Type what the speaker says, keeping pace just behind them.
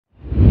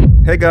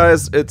Hey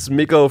guys, it's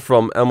Miko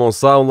from ML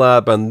Sound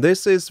Lab, and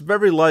this is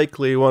very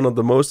likely one of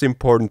the most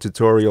important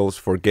tutorials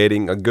for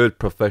getting a good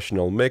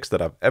professional mix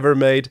that I've ever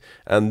made,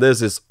 and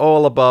this is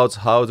all about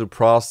how to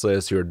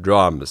process your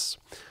drums.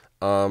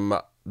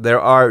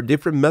 There are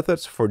different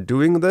methods for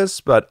doing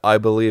this, but I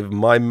believe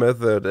my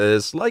method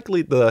is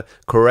likely the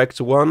correct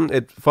one.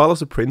 It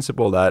follows a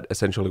principle that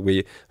essentially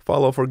we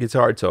follow for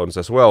guitar tones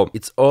as well.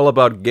 It's all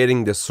about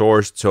getting the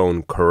source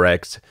tone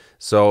correct.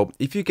 So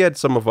if you get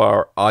some of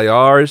our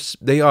IRs,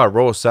 they are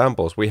raw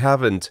samples. We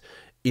haven't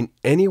in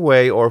any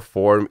way or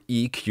form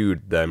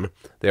EQ'd them.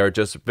 They are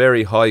just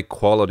very high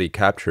quality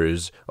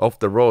captures of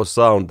the raw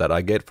sound that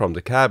I get from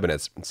the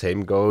cabinets.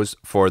 Same goes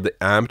for the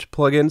amped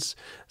plugins.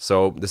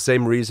 So the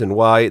same reason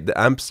why the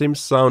amp sims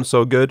sound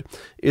so good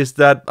is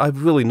that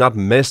I've really not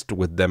messed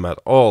with them at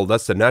all.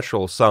 That's the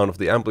natural sound of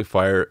the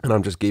amplifier, and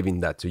I'm just giving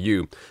that to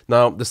you.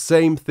 Now the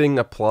same thing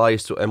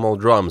applies to ML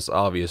drums,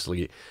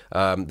 obviously.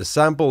 The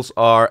samples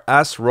are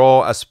as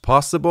raw as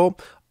possible.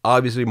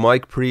 Obviously,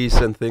 mic pre's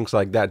and things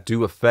like that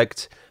do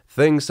affect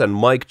things and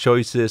mic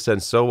choices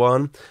and so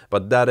on,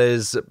 but that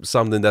is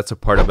something that's a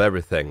part of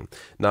everything.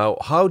 Now,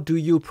 how do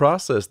you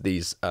process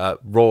these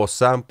raw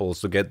samples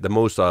to get the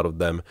most out of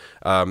them?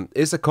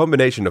 It's a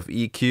combination of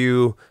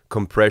EQ,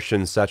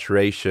 compression,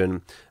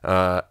 saturation,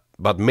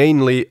 but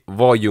mainly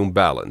volume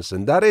balance,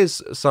 and that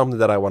is something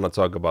that I want to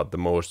talk about the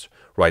most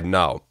right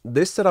now.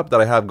 This setup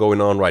that I have going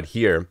on right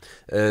here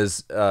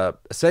is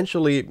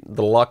essentially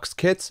the Luxe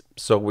kit.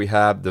 So we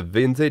have the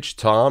vintage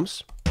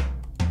toms,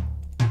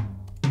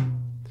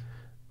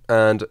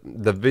 and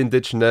the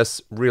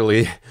vintageness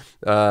really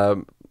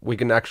we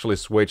can actually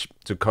switch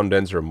to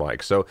condenser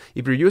mic. So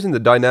if you're using the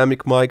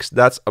dynamic mics,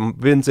 that's a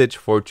vintage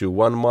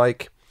 421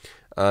 mic.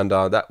 And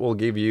that will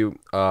give you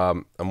a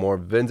more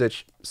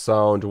vintage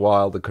sound,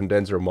 while the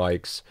condenser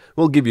mics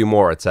will give you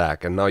more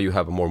attack, and now you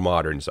have a more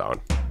modern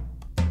sound.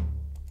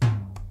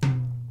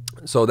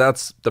 So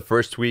that's the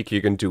first tweak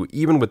you can do,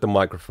 even with the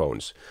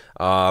microphones.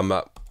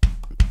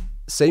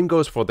 Same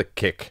goes for the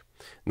kick.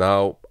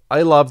 Now,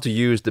 I love to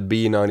use the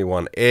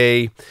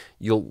B91A.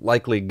 You'll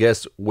likely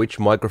guess which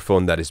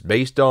microphone that is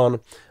based on.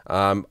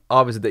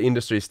 Obviously, the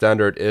industry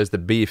standard is the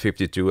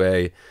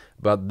B52A,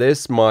 but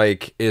this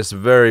mic is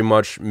very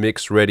much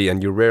mix ready,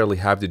 and you rarely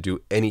have to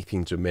do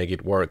anything to make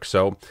it work.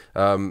 So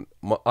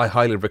I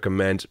highly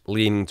recommend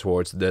leaning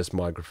towards this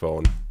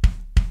microphone.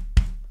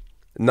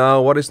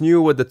 Now, what is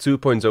new with the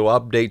 2.0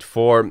 update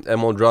for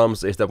ML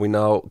drums is that we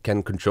now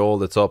can control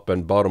the top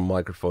and bottom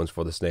microphones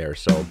for the snare.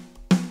 So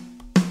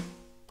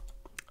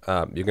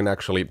you can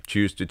actually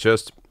choose to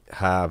just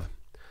have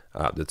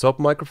the top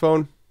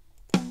microphone,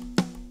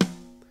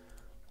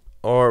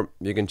 or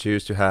you can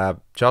choose to have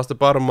just the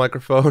bottom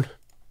microphone.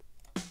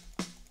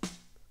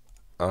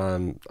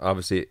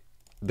 Obviously,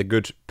 the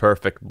good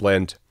perfect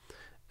blend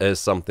is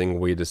something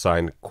we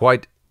design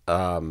quite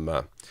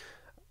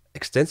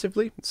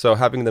extensively. So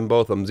having them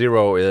both on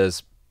 0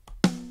 is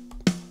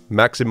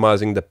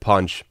maximizing the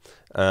punch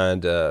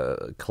and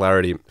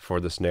clarity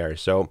for the snare.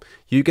 So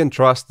you can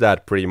trust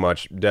that pretty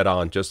much dead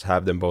on. Just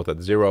have them both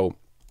at 0.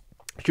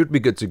 Should be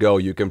good to go.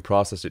 You can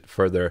process it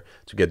further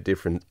to get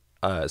different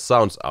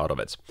sounds out of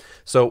it.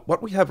 So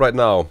what we have right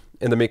now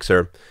in the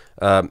mixer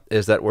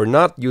is that we're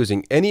not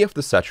using any of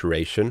the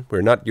saturation,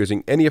 we're not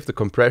using any of the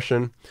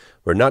compression,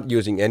 we're not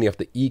using any of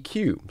the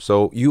EQ.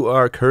 So you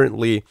are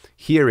currently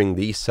hearing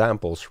these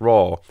samples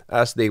raw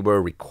as they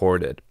were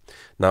recorded.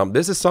 Now,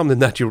 this is something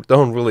that you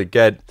don't really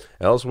get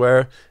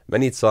elsewhere.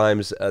 Many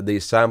times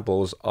these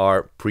samples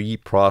are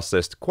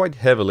pre-processed quite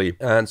heavily,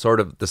 and sort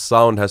of the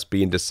sound has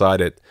been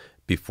decided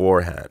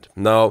beforehand.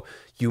 Now,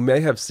 you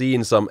may have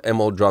seen some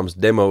ML drums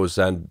demos,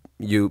 and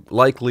you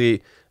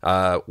likely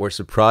were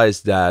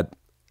surprised that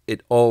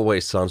it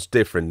always sounds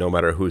different no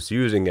matter who's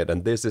using it,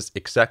 and this is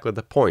exactly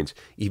the point.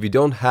 If you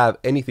don't have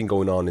anything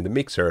going on in the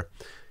mixer,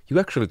 you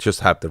actually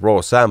just have the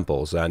raw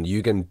samples, and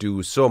you can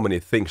do so many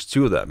things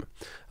to them.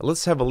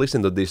 Let's have a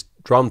listen to this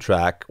drum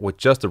track with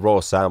just the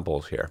raw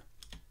samples here.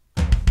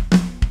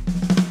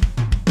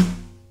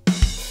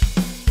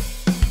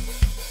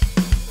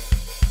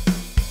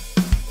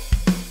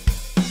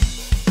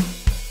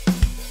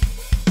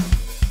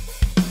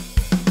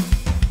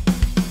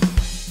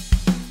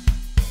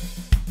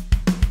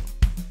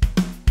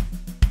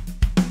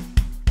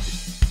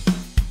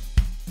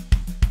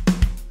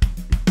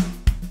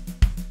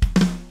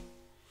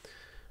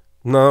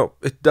 Now,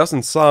 it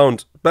doesn't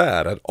sound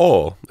bad at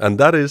all, and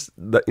that is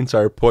the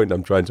entire point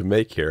I'm trying to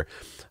make here.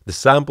 The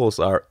samples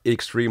are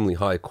extremely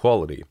high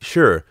quality.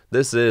 Sure,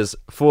 this is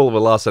full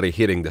velocity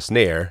hitting the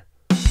snare.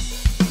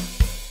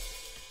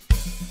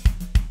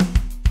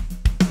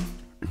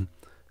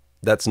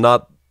 That's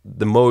not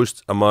the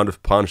most amount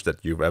of punch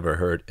that you've ever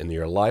heard in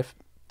your life.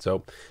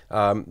 So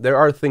there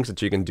are things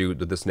that you can do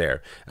to the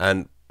snare,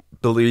 and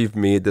believe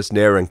me, the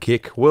snare and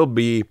kick will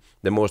be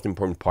the most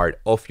important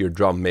part of your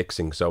drum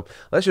mixing. So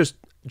let's just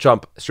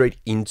jump straight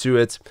into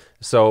it.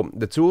 So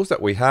the tools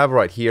that we have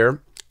right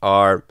here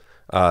are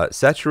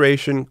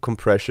saturation,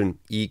 compression,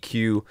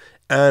 EQ,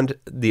 and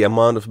the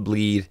amount of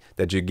bleed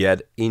that you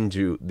get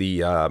into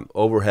the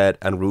overhead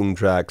and room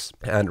tracks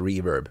and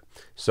reverb.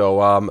 So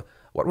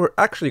what we're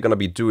actually going to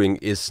be doing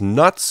is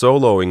not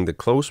soloing the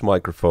closed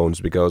microphones,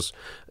 because,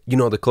 you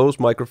know, the closed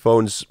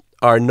microphones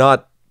are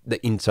not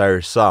the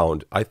entire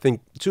sound. I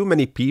think too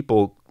many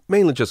people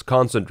mainly just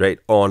concentrate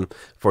on,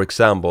 for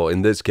example,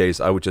 in this case,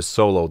 I would just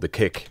solo the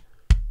kick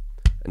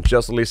and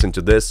just listen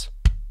to this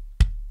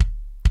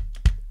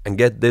and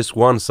get this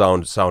one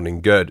sound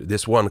sounding good,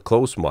 this one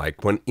close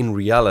mic, when in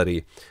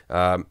reality,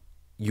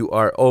 you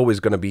are always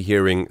going to be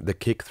hearing the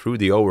kick through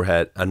the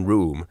overhead and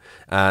room,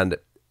 and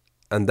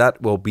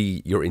that will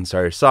be your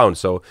entire sound.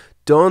 So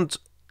don't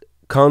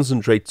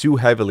concentrate too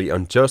heavily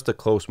on just the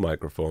closed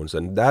microphones,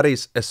 and that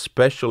is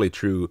especially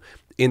true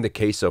in the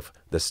case of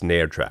the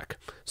snare track.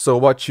 So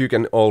what you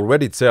can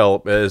already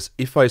tell is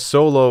if I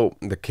solo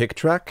the kick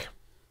track,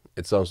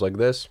 it sounds like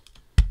this.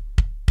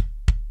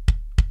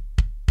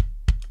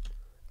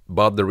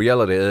 But the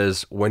reality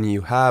is, when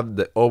you have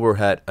the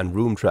overhead and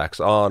room tracks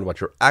on, what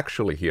you're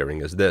actually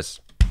hearing is this.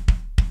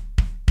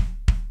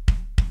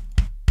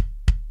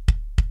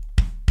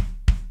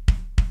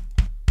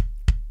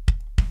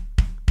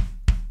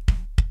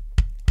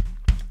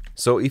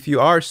 So if you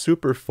are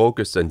super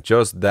focused on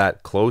just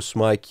that close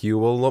mic, you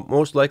will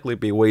most likely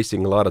be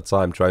wasting a lot of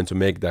time trying to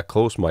make that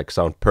close mic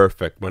sound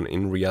perfect, when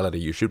in reality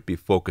you should be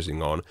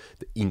focusing on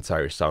the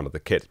entire sound of the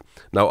kit.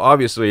 Now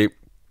obviously,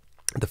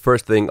 the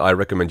first thing I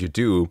recommend you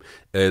do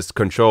is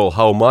control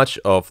how much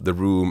of the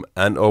room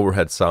and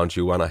overhead sound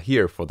you want to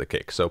hear for the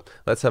kick. So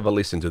let's have a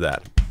listen to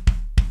that.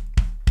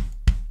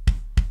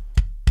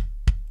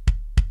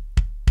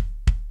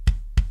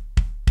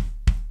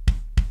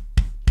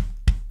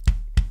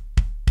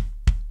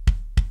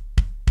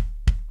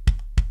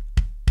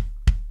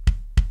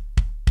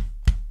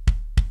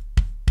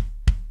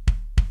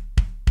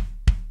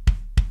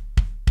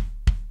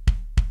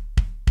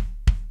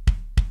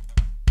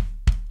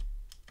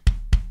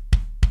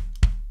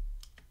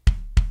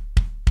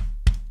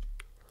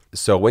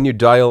 So when you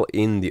dial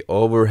in the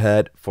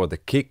overhead for the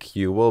kick,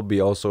 you will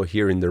be also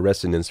hearing the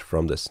resonance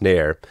from the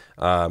snare.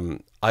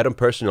 I don't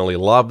personally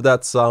love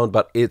that sound,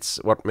 but it's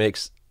what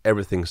makes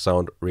everything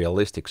sound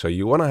realistic. So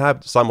you want to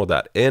have some of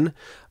that in,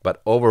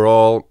 but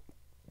overall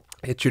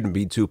it shouldn't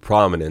be too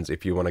prominent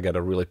if you want to get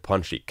a really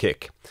punchy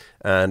kick.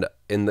 And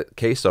in the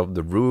case of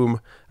the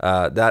room,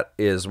 that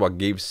is what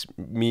gives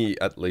me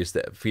at least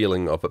the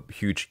feeling of a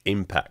huge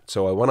impact.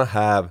 So I want to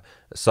have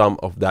some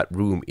of that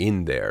room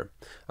in there.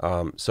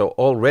 So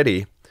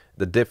already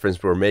the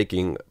difference we're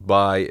making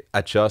by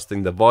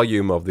adjusting the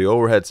volume of the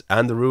overheads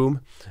and the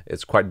room,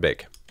 it's quite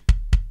big.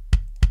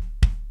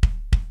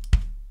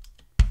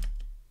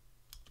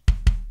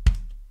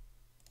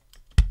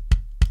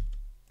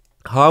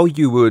 How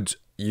you would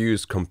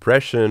use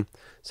compression,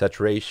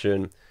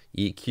 saturation,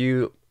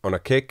 EQ on a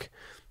kick,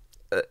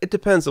 it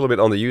depends a little bit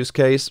on the use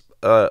case.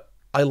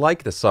 I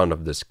like the sound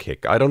of this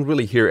kick. I don't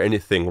really hear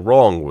anything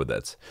wrong with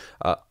it.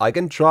 I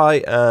can try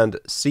and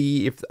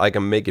see if I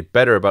can make it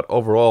better, but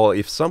overall,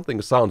 if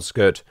something sounds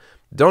good,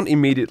 don't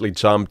immediately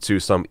jump to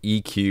some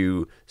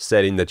EQ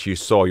setting that you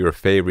saw your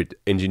favorite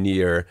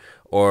engineer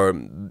or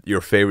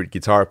your favorite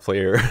guitar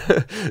player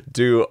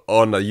do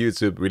on a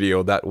YouTube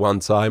video that one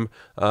time.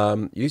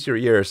 Use your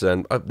ears,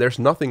 and there's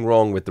nothing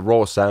wrong with the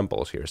raw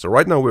samples here. So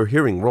right now we're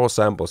hearing raw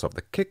samples of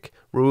the kick,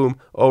 room,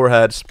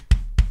 overheads,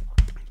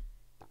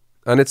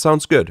 and it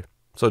sounds good.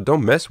 So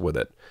don't mess with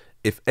it.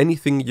 If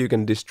anything, you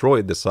can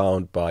destroy the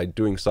sound by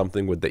doing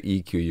something with the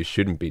EQ you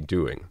shouldn't be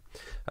doing.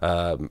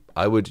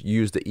 I would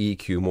use the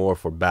EQ more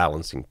for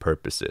balancing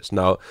purposes.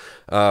 Now,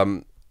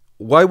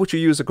 why would you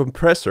use a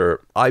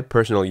compressor? I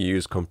personally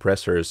use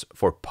compressors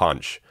for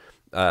punch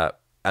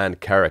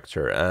and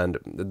character, and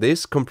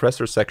this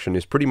compressor section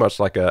is pretty much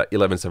like a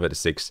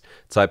 1176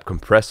 type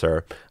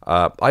compressor.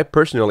 I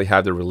personally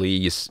have the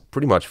release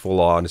pretty much full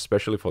on,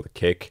 especially for the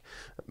kick,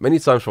 many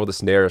times for the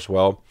snare as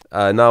well.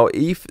 Now,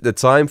 if the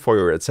time for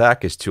your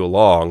attack is too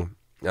long,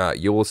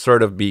 you will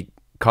sort of be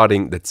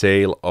cutting the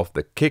tail of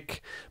the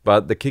kick,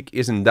 but the kick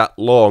isn't that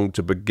long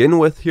to begin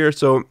with here,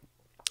 so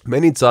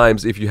many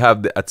times if you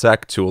have the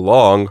attack too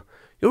long,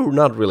 you're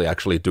not really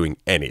actually doing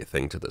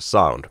anything to the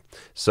sound.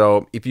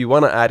 So if you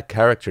want to add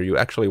character, you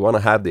actually want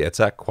to have the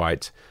attack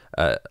quite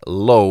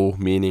low,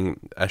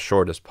 meaning as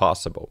short as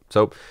possible.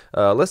 So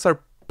let's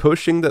start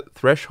pushing the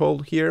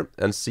threshold here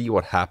and see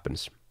what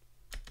happens.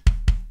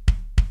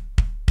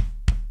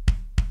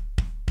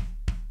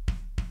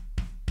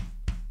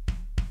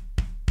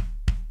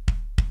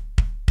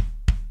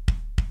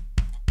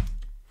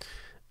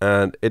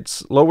 And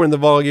it's lowering the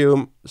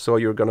volume, so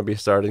you're going to be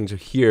starting to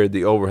hear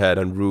the overhead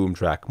and room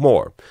track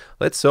more.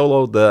 Let's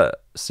solo the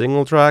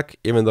single track,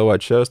 even though I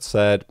just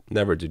said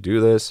never to do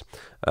this,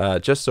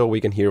 just so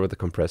we can hear what the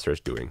compressor is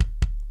doing.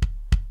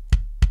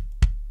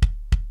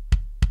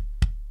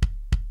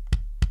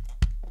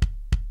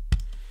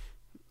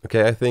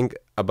 Okay, I think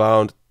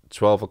about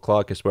 12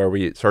 o'clock is where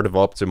we sort of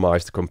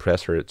optimize the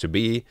compressor to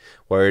be,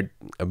 where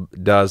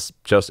it does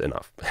just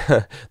enough.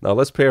 Now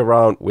let's play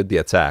around with the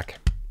attack.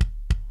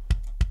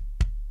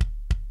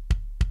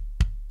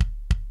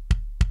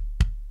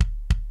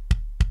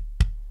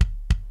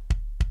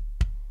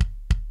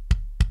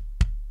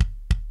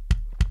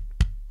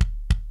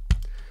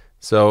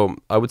 So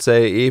I would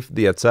say if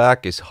the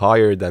attack is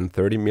higher than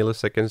 30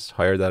 milliseconds,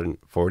 higher than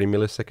 40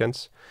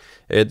 milliseconds,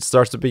 it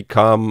starts to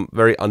become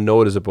very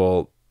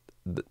unnoticeable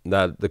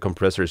that the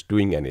compressor is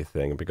doing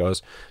anything,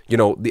 because you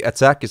know the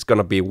attack is going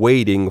to be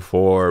waiting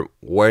for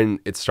when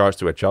it starts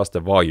to adjust the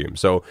volume.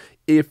 So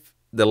if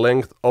the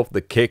length of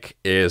the kick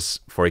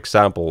is, for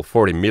example,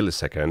 40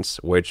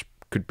 milliseconds, which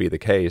could be the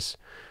case,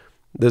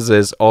 this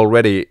is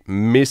already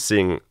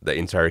missing the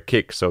entire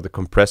kick, so the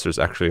compressor is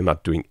actually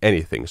not doing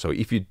anything. So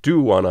if you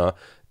do want to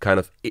kind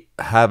of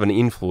have an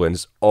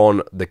influence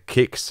on the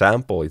kick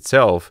sample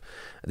itself,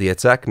 the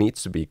attack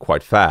needs to be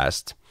quite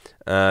fast.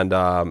 And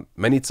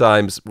many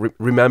times,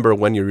 remember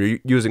when you're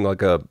using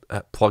like a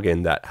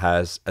plugin that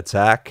has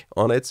attack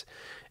on it,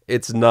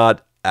 it's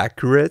not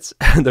accurate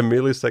the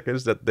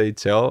milliseconds that they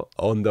tell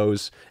on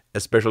those,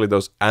 especially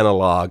those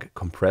analog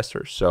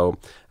compressors. So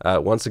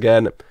once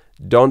again,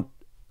 don't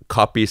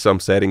copy some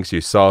settings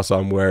you saw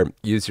somewhere,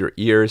 use your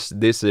ears.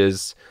 This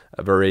is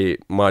very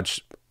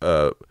much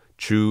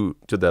true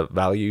to the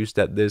values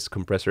that this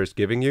compressor is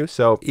giving you.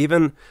 So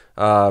even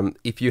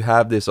if you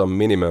have this on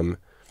minimum,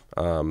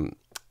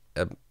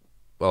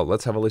 well,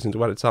 let's have a listen to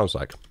what it sounds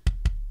like.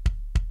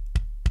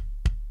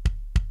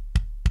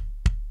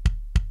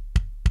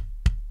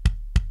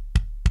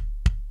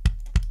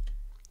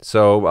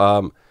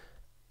 So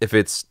if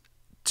it's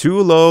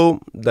too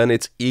low, then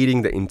it's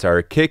eating the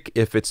entire kick.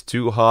 If it's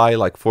too high,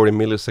 like 40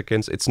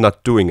 milliseconds, it's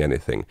not doing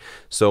anything.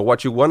 So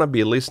what you want to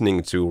be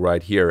listening to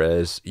right here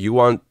is you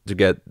want to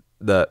get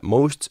the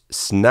most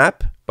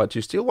snap, but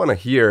you still want to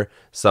hear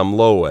some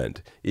low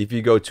end. If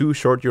you go too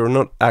short, you're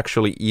not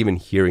actually even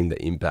hearing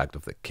the impact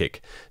of the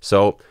kick.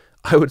 So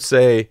I would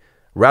say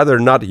rather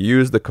not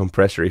use the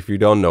compressor if you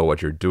don't know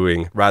what you're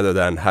doing, rather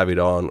than have it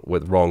on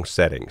with wrong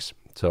settings.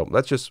 So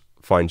let's just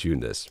fine tune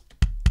this.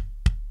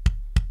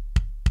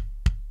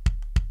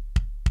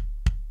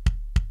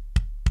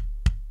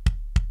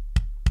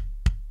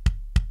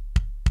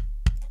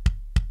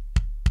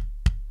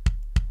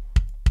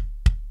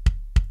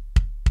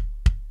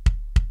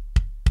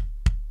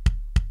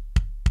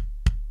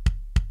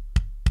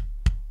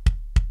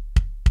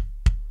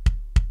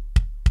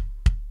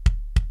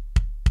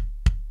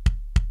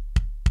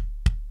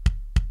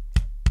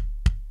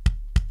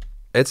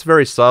 It's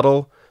very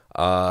subtle.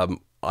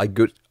 I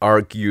could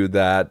argue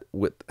that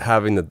with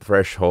having the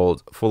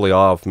threshold fully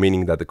off,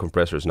 meaning that the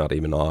compressor is not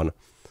even on,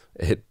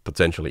 it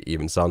potentially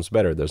even sounds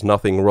better. There's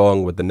nothing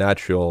wrong with the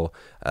natural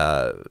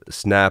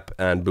snap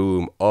and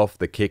boom of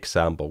the kick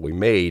sample we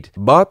made,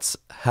 but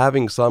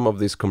having some of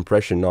this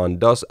compression on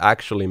does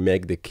actually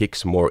make the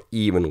kicks more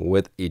even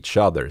with each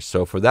other.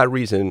 So for that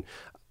reason,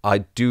 I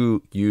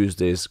do use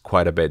this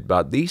quite a bit,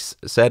 but these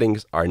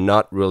settings are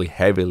not really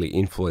heavily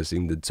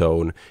influencing the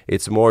tone.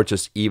 It's more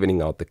just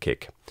evening out the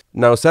kick.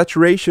 Now,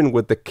 saturation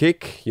with the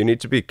kick, you need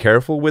to be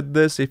careful with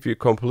this. If you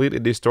completely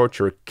distort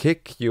your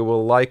kick, you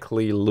will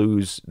likely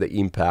lose the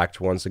impact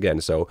once again.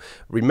 So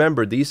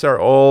remember, these are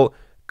all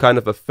kind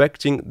of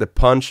affecting the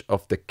punch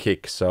of the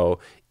kick. So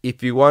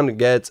if you want to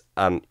get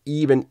an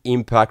even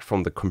impact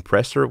from the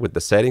compressor with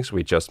the settings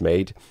we just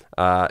made,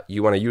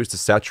 you want to use the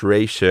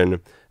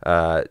saturation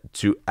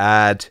to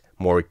add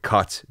more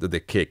cut to the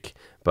kick.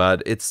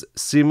 But it's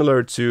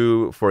similar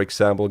to, for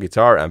example,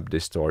 guitar amp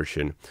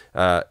distortion.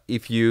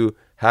 If you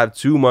have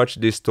too much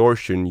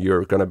distortion,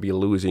 you're gonna be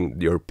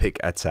losing your pick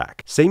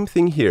attack. Same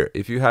thing here.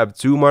 If you have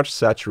too much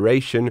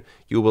saturation,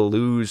 you will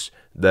lose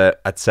the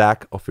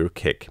attack of your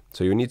kick.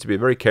 So you need to be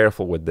very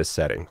careful with this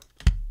setting.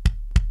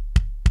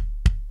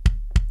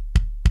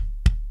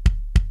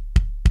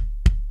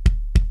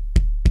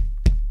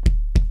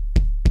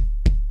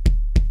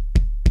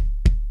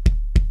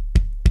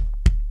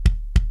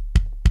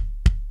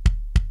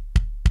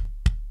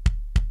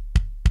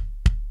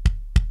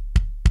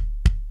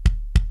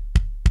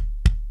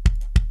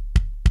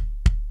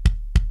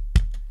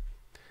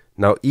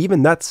 Now,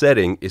 even that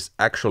setting is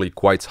actually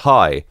quite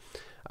high.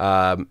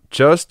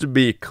 Just to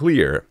be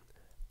clear,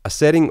 a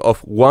setting of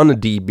 1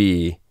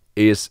 dB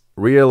is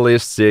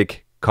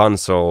realistic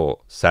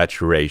console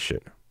saturation.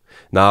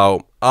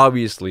 Now,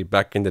 obviously,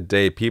 back in the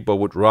day, people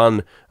would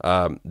run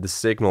the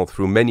signal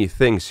through many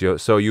things,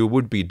 so you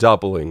would be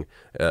doubling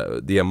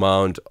the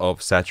amount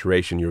of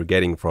saturation you're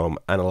getting from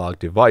analog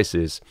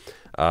devices.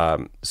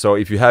 So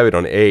if you have it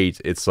on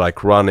 8, it's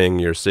like running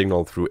your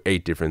signal through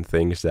 8 different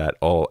things that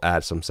all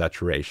add some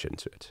saturation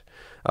to it.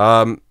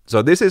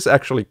 So this is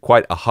actually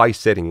quite a high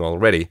setting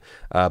already,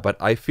 but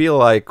I feel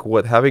like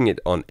with having it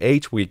on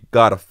 8, we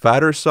got a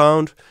fatter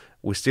sound,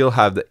 we still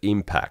have the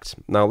impact.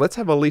 Now let's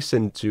have a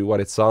listen to what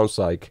it sounds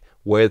like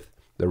with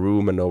the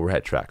room and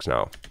overhead tracks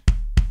now.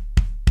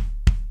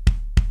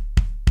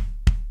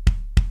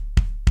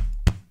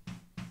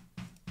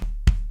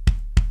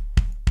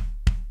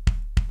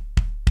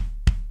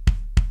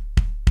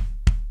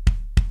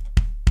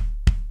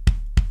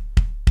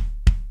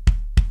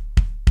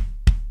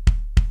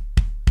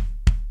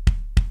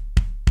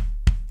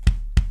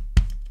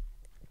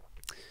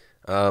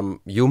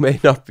 You may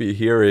not be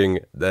hearing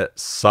the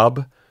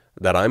sub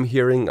that I'm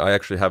hearing. I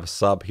actually have a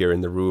sub here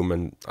in the room,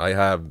 and I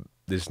have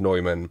this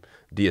Neumann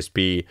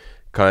DSP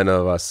kind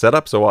of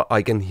setup, so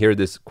I can hear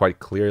this quite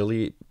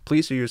clearly.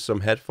 Please use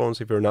some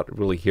headphones if you're not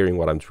really hearing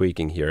what I'm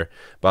tweaking here,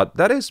 but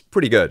that is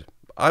pretty good.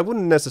 I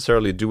wouldn't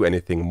necessarily do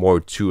anything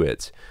more to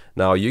it.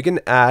 Now you can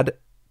add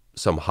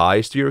some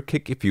highs to your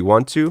kick if you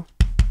want to.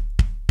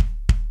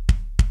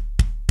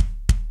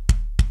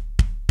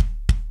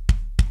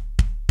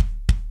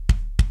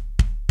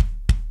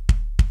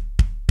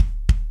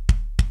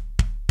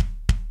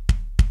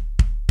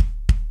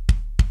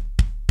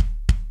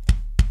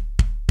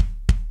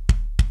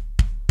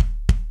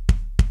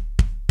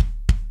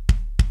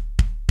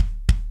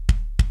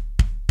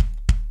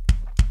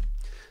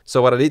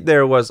 So what I did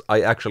there was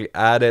I actually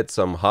added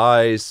some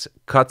highs,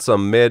 cut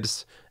some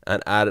mids,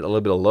 and added a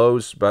little bit of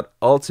lows, but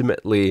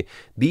ultimately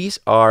these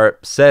are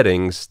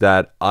settings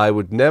that I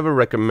would never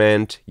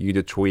recommend you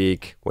to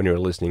tweak when you're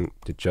listening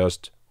to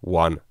just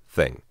one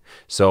thing.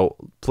 So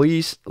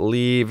please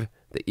leave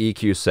the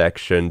EQ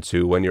section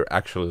to when you're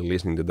actually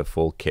listening to the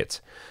full kit.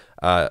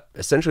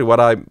 Essentially what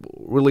I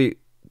really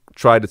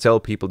try to tell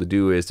people to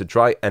do is to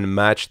try and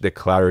match the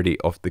clarity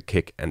of the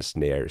kick and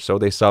snare so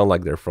they sound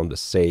like they're from the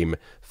same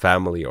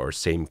family or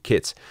same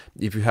kit.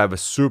 If you have a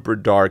super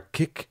dark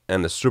kick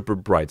and a super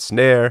bright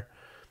snare,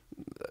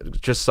 it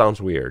just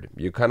sounds weird.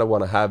 You kind of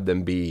want to have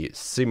them be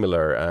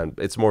similar, and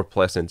it's more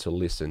pleasant to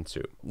listen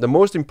to. The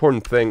most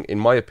important thing, in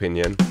my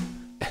opinion,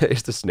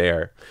 is the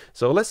snare.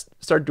 So let's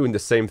start doing the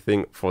same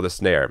thing for the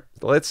snare.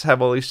 Let's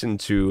have a listen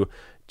to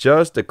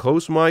just the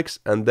close mics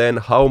and then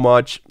how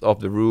much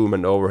of the room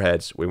and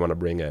overheads we want to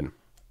bring in.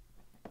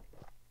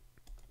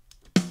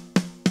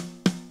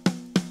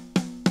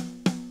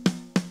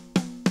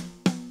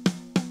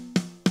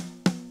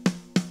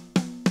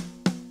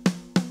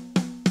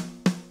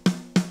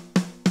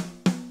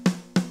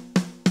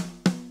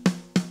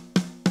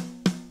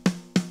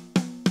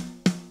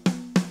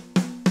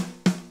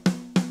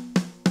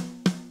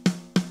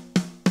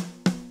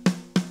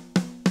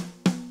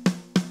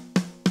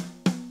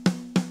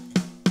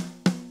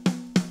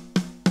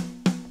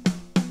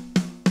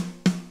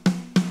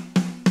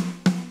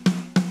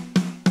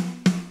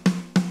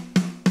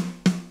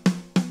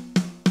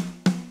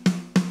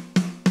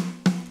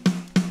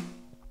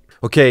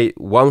 Okay,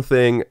 one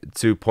thing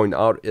to point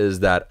out is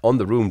that on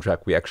the room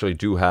track we actually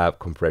do have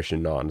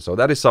compression on. So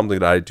that is something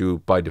that I do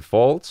by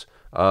default.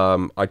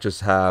 I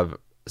just have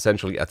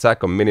essentially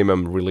attack on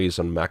minimum, release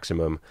on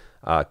maximum,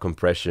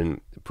 compression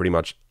pretty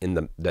much in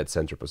the dead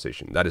center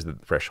position. That is the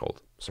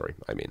threshold, sorry,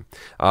 I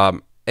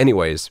mean.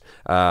 Anyways,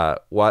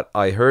 what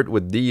I heard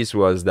with these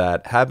was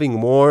that having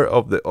more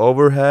of the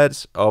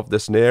overheads of the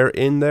snare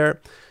in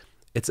there,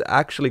 it's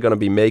actually going to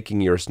be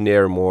making your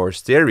snare more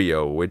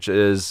stereo, which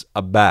is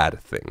a bad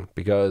thing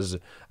because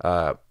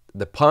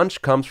the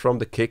punch comes from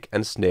the kick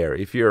and snare.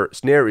 If your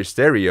snare is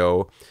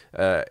stereo,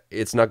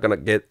 it's not going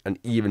to get an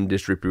even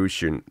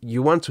distribution.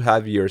 You want to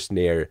have your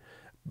snare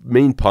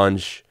main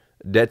punch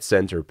dead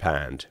center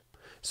panned.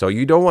 So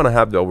you don't want to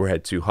have the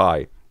overhead too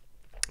high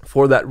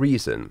for that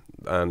reason.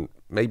 And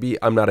maybe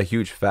I'm not a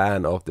huge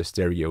fan of the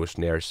stereo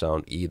snare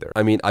sound either.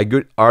 I mean, I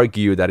could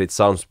argue that it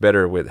sounds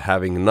better with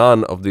having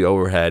none of the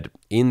overhead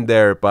in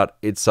there, but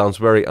it sounds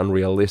very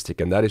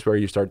unrealistic, and that is where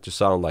you start to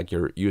sound like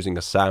you're using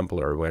a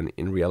sampler when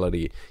in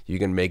reality you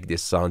can make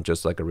this sound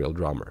just like a real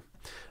drummer.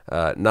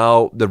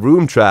 Now, the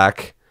room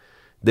track,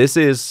 this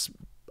is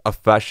a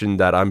fashion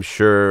that I'm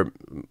sure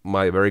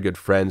my very good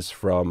friends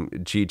from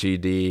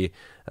GGD,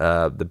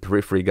 the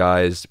Periphery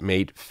guys,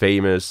 made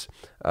famous.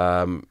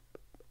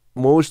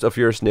 Most of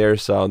your snare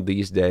sound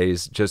these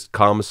days just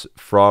comes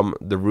from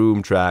the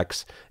room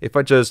tracks. If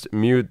I just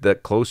mute the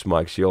close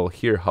mics, you'll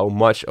hear how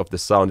much of the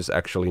sound is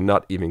actually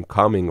not even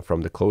coming from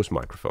the close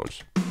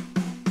microphones.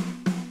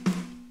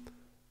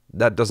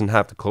 That doesn't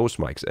have the close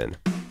mics in.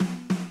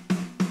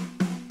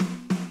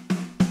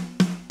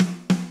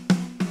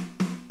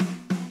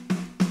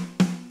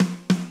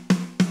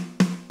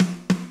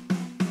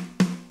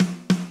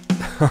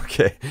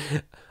 Okay.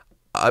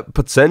 I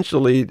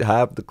potentially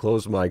have the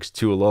close mics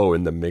too low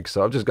in the mix,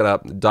 so I'm just gonna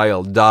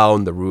dial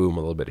down the room a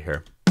little bit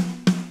here.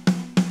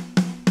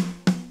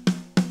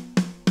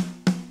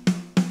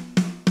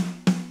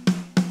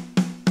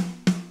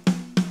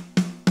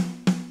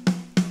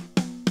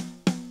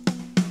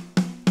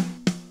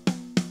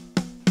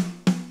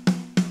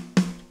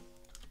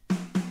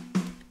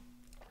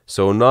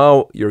 So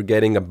now you're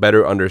getting a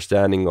better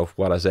understanding of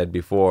what I said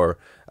before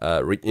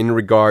in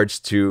regards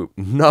to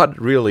not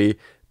really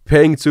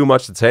paying too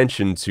much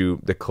attention to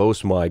the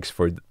close mics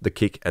for the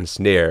kick and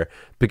snare,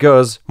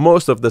 because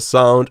most of the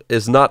sound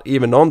is not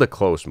even on the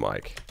close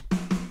mic.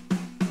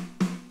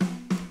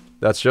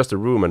 That's just a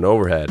room and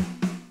overhead.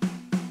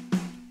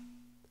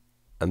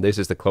 And this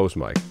is the close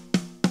mic.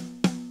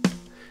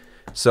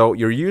 So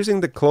you're using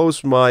the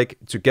close mic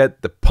to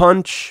get the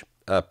punch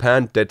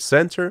pan dead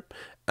center,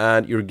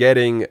 and you're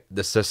getting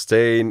the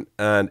sustain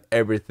and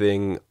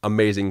everything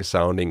amazing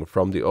sounding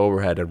from the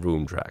overhead and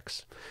room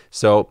tracks.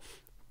 So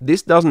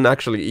this doesn't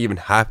actually even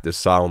have to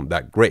sound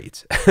that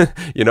great.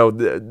 You know,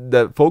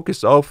 the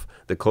focus of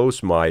the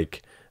close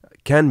mic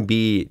can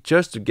be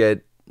just to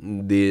get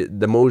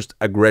the most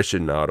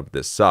aggression out of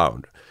this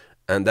sound.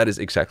 And that is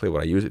exactly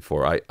what I use it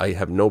for. I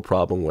have no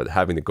problem with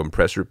having the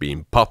compressor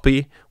being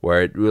poppy,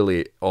 where it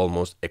really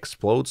almost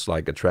explodes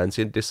like a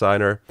transient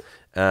designer.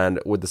 And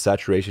with the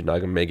saturation, I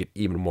can make it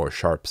even more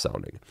sharp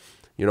sounding.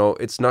 You know,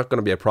 it's not going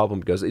to be a problem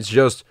because it's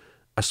just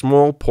a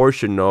small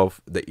portion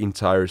of the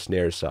entire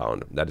snare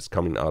sound that is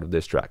coming out of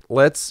this track.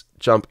 Let's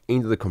jump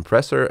into the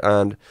compressor,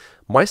 and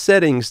my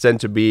settings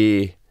tend to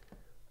be,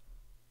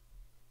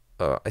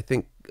 I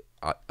think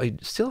I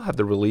still have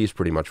the release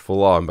pretty much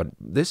full on, but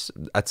this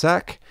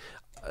attack,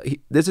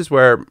 this is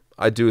where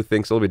I do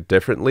things a little bit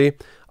differently.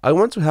 I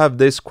want to have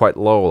this quite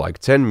low, like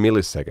 10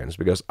 milliseconds,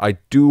 because I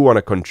do want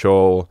to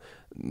control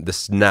the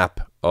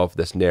snap of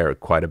the snare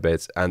quite a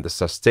bit and the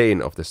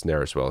sustain of the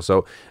snare as well.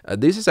 So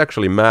this is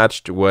actually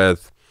matched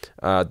with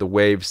the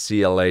Wave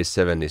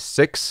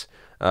CLA76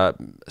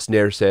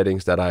 snare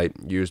settings that I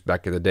used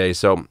back in the day.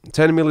 So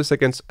 10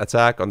 milliseconds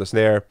attack on the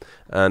snare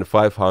and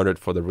 500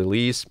 for the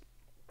release.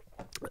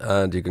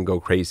 And you can go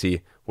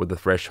crazy with the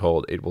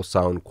threshold. It will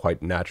sound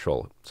quite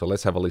natural. So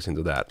let's have a listen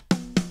to that.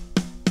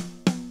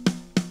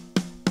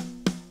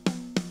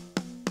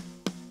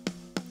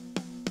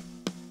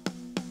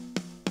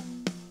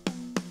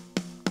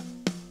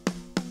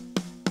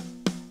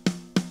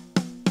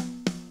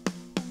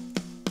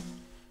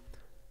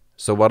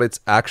 So what it's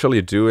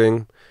actually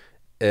doing,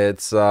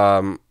 it's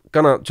gonna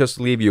just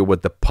leave you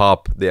with the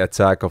pop, the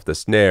attack of the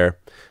snare.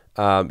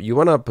 You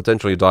want to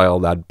potentially dial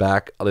that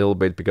back a little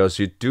bit because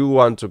you do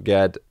want to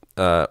get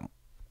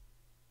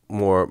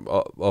more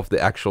of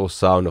the actual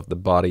sound of the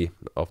body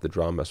of the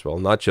drum as well,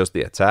 not just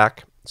the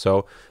attack.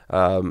 So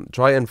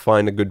try and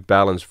find a good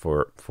balance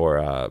for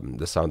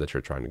the sound that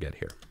you're trying to get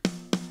here.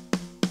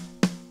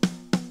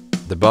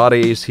 The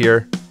body is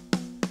here,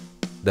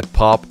 the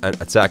pop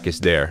and attack is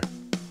there.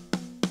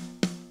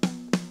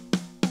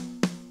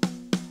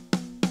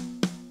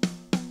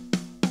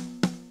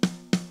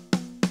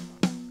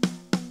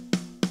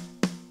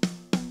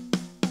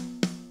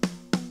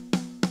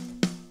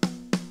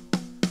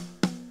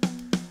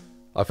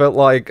 I felt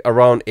like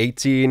around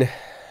 18,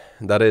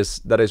 that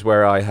is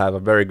where I have a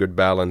very good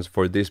balance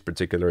for this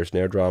particular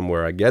snare drum,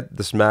 where I get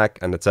the smack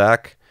and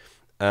attack,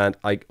 and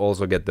I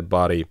also get the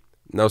body.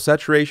 Now,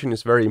 saturation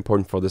is very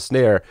important for the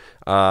snare.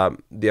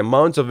 The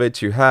amount of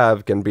it you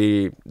have can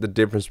be the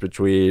difference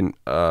between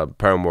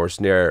Paramore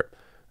snare,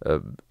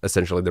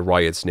 essentially the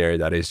Riot snare,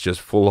 that is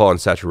just full-on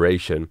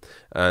saturation.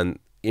 And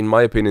in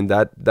my opinion,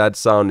 that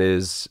sound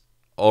is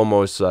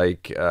almost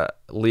like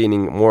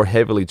leaning more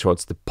heavily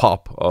towards the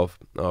pop of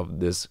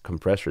this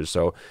compressor.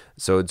 So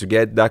to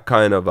get that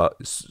kind of a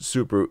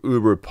super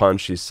uber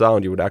punchy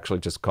sound, you would actually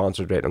just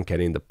concentrate on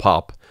getting the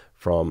pop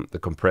from the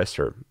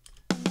compressor.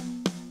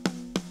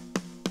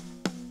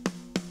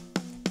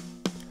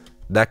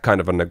 That kind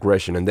of an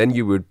aggression, and then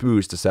you would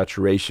boost the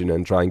saturation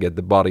and try and get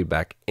the body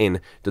back in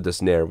to the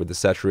snare with the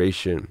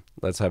saturation.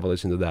 Let's have a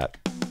listen to that.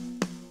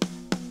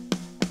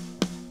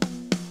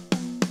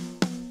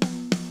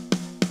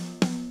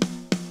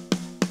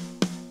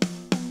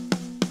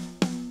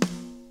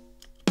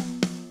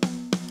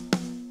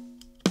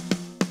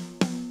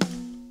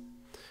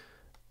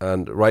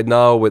 And right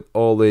now, with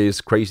all these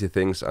crazy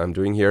things I'm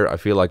doing here, I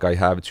feel like I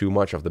have too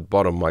much of the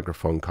bottom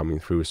microphone coming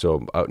through.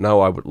 So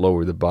now I would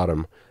lower the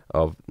bottom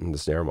of the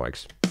snare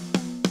mics.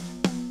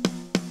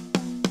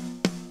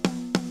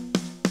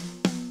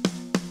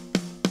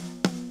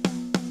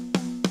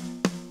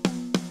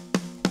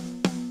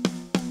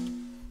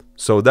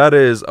 So that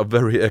is a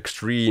very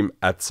extreme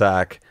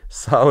attack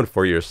sound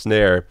for your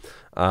snare.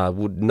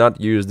 Would not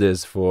use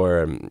this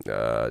for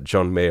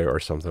John Mayer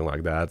or something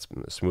like that,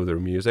 smoother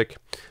music.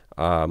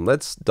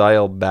 Let's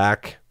dial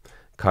back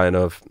kind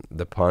of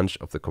the punch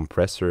of the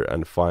compressor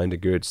and find a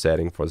good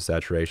setting for the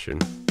saturation.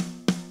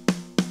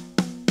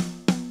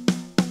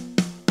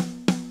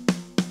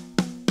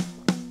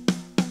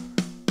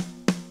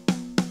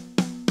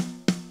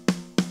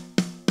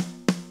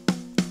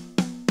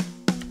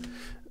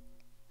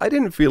 I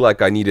didn't feel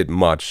like I needed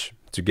much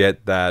to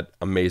get that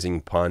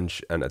amazing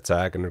punch and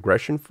attack and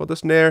aggression for the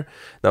snare.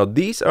 Now,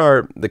 these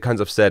are the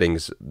kinds of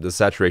settings, the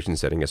saturation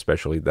setting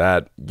especially,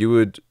 that you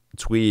would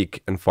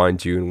tweak and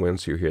fine-tune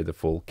once you hear the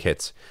full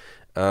kit.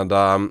 And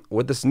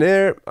with the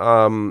snare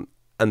and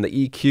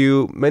the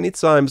EQ, many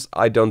times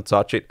I don't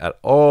touch it at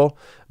all,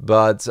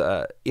 but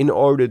in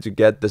order to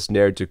get the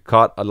snare to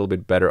cut a little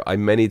bit better, I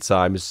many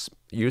times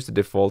use the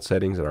default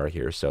settings that are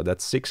here. So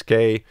that's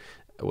 6K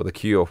with a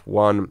Q of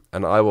 1,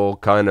 and I will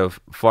kind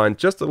of find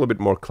just a little bit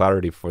more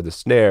clarity for the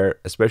snare,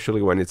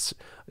 especially when it's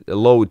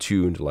low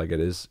tuned like it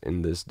is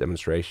in this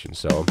demonstration.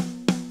 So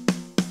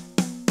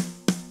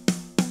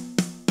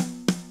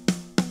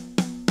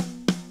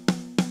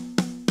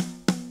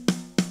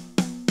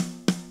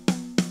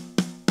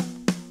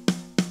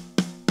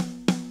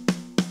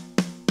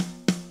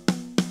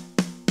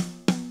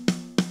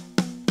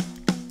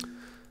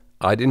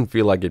I didn't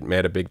feel like it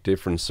made a big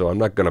difference, so I'm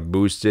not gonna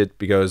boost it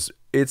because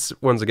it's,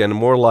 once again,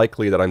 more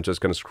likely that I'm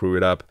just gonna screw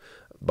it up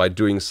by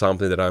doing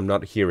something that I'm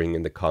not hearing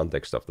in the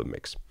context of the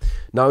mix.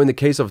 Now in the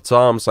case of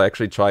toms, I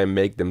actually try and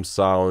make them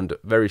sound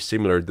very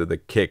similar to the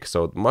kick.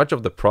 So much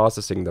of the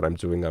processing that I'm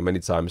doing, I many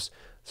times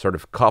sort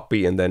of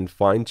copy and then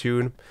fine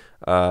tune.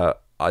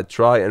 I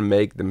try and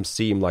make them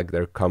seem like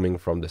they're coming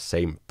from the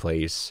same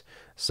place.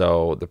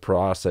 So the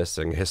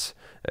processing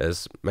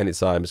is many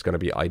times going to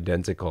be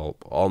identical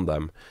on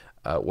them.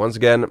 Once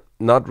again,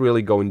 not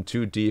really going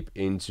too deep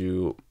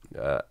into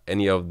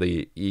any of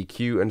the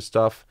EQ and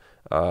stuff.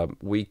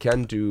 We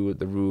can do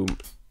the room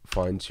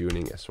fine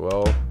tuning as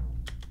well.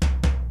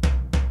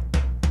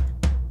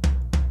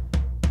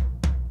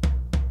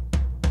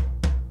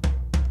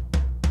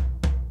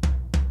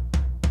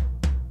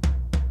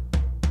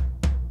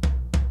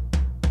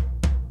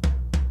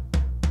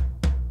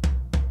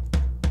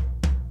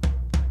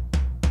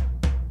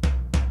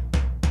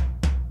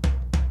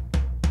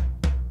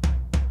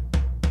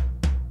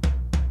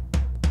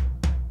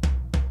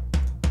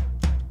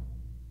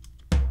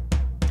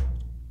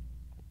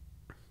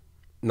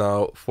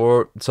 Now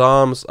for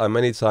toms, I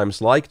many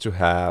times like to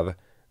have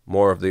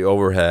more of the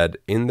overhead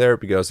in there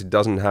because it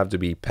doesn't have to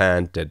be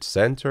panned dead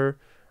center,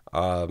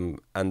 and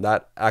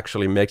that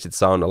actually makes it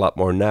sound a lot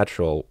more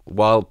natural,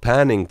 while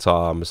panning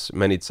toms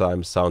many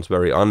times sounds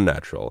very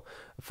unnatural.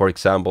 For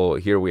example,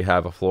 here we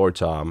have a floor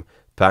tom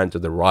panned to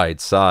the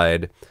right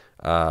side.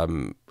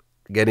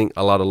 Getting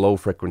a lot of low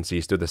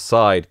frequencies to the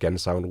side can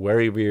sound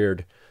very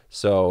weird.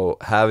 So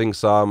having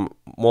some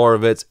more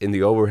of it in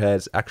the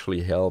overheads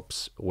actually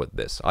helps with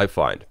this, I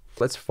find.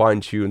 Let's fine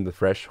tune the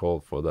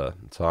threshold for the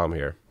tom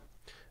here.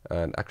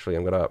 And actually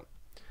I'm gonna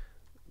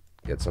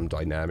get some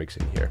dynamics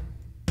in here.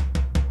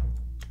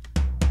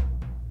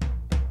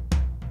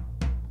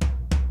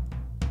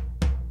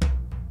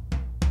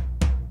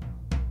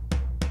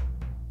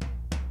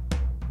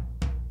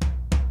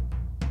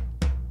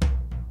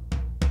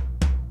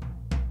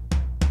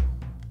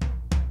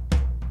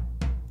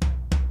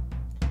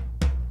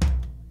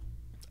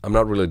 I'm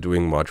not really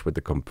doing much with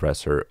the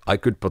compressor. I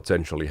could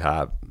potentially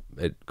have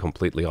it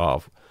completely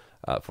off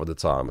for the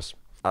toms.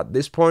 At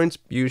this point,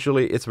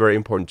 usually it's very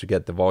important to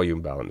get the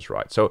volume balance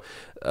right. So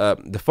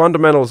the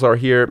fundamentals are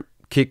here,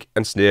 kick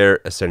and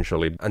snare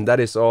essentially. And that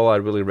is all I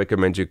really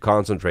recommend you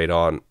concentrate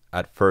on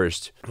at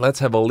first. Let's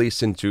have a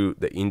listen to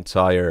the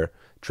entire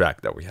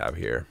track that we have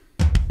here.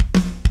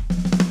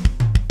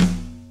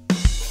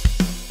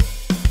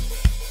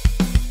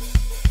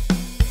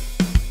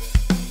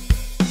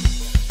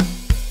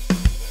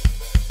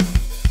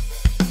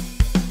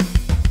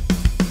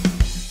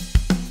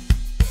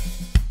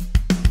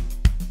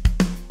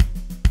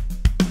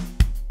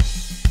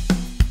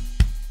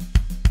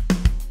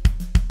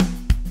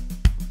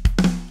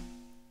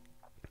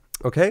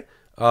 Okay,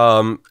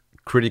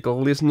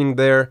 critical listening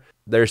there.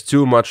 There's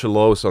too much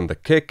lows on the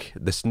kick.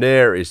 The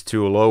snare is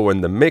too low in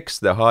the mix.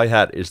 The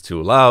hi-hat is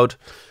too loud.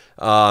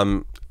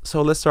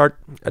 So let's start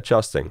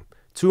adjusting.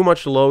 Too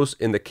much lows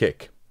in the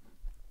kick.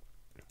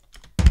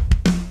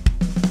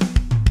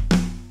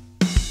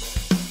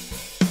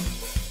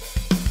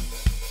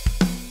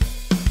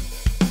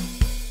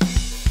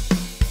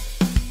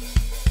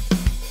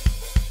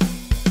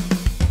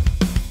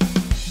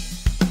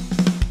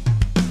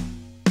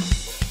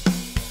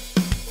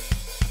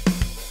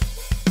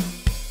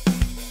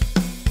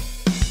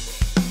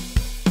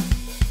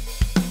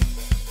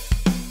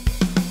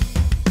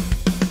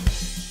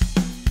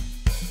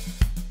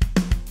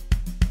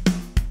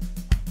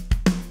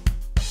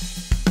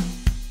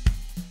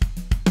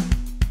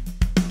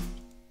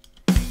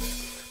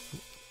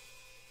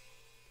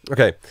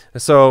 Okay,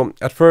 so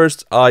at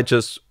first I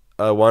just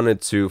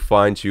wanted to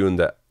fine tune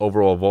the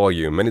overall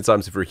volume. Many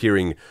times if you're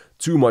hearing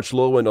too much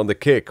low end on the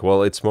kick,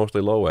 well, it's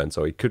mostly low end,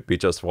 so it could be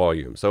just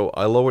volume. So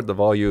I lowered the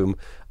volume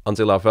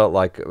until I felt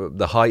like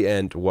the high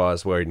end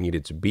was where it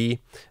needed to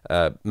be,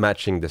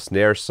 matching the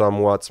snare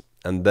somewhat,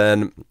 and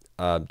then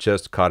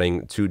just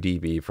cutting 2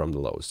 dB from the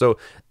low. So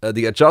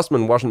the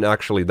adjustment wasn't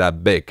actually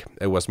that big.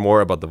 It was more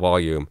about the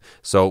volume.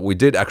 So we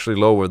did actually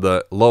lower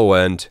the low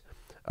end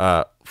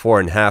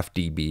 4.5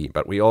 dB,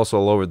 but we also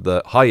lowered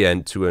the high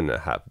end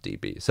 2.5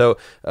 dB. So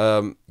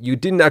you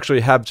didn't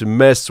actually have to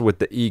mess with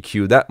the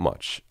EQ that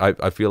much.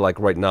 I feel like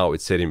right now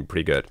it's sitting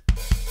pretty good.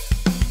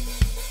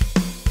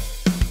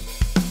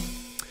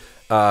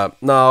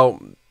 Now,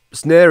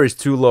 snare is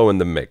too low in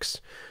the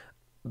mix.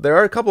 There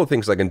are a couple of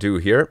things I can do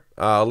here.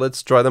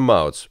 Let's try them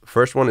out.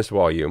 First one is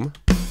volume.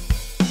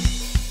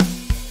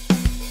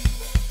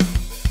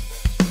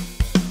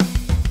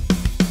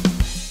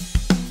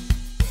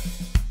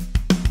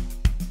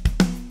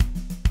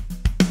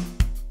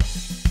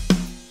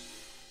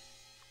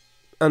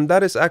 And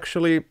that is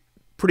actually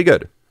pretty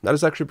good. That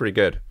is actually pretty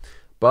good.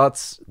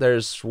 But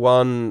there's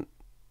one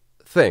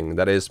thing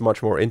that is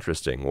much more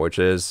interesting, which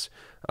is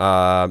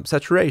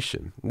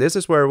saturation. This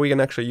is where we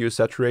can actually use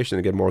saturation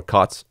to get more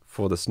cuts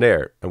for the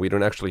snare, and we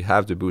don't actually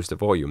have to boost the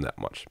volume that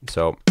much.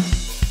 So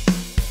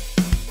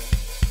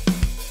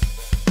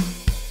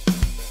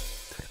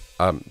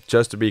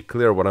just to be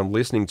clear, what I'm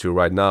listening to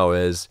right now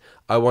is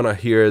I want to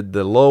hear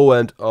the low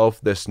end of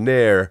the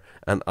snare,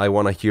 and I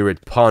want to hear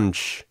it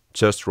punch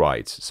just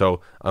right.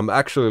 So I'm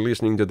actually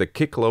listening to the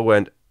kick low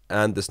end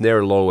and the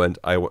snare low end.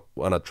 I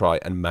want to try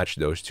and match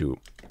those two.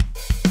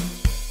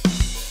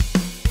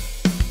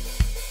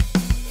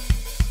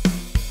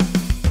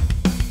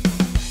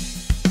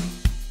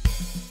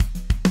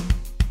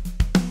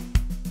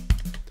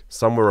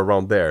 Somewhere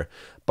around there,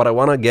 but I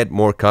want to get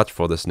more cut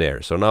for the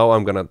snare. So now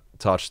I'm gonna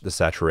touch the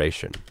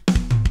saturation.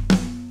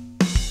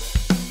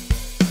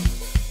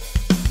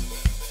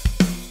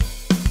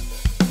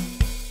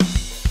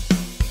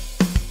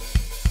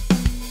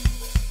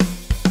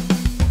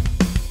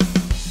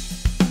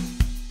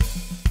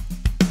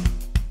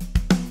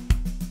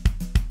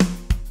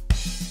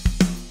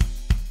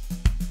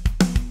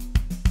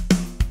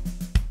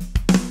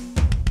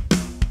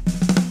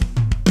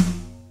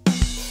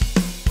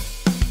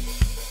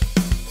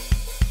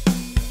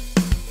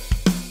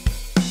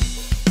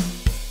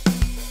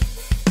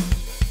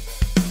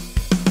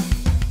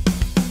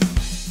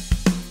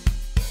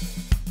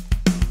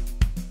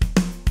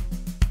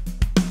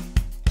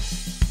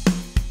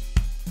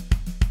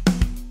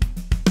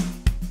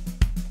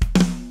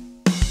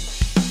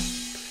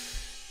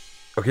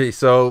 Okay,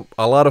 so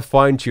a lot of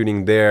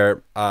fine-tuning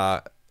there.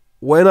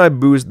 When I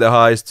boost the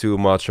highs too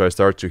much, I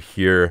start to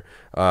hear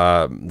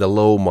the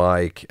low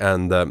mic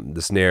and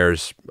the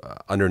snares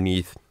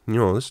underneath. You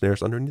know, the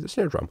snares underneath the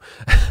snare drum.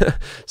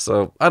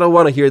 So I don't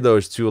want to hear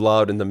those too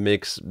loud in the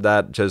mix.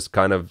 That just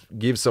kind of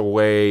gives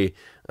away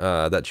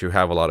that you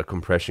have a lot of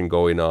compression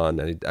going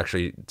on, and it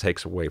actually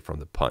takes away from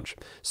the punch.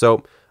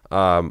 So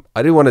I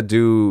didn't want to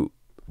do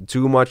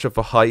too much of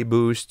a high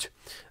boost,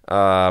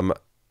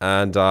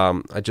 and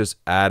I just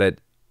added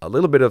a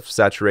little bit of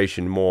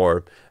saturation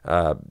more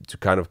to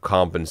kind of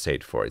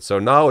compensate for it. So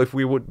now if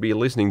we would be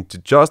listening to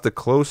just the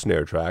close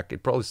snare track,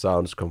 it probably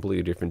sounds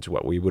completely different to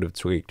what we would have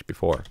tweaked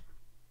before.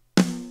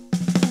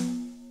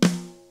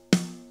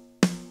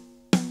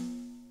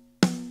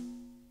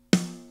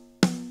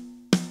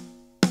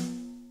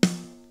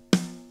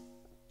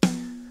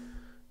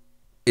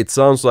 It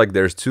sounds like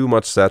there's too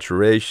much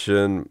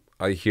saturation.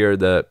 I hear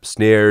the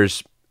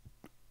snares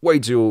way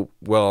too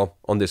well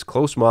on this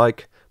close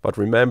mic, but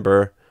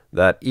remember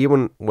that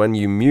even when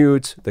you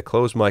mute the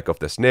close mic of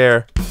the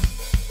snare,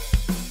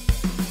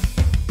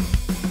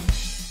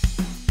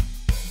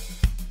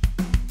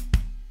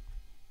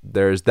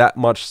 there's that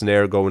much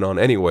snare going on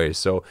anyway,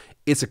 so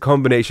it's a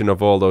combination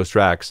of all those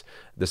tracks,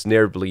 the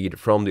snare bleed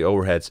from the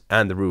overheads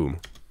and the room.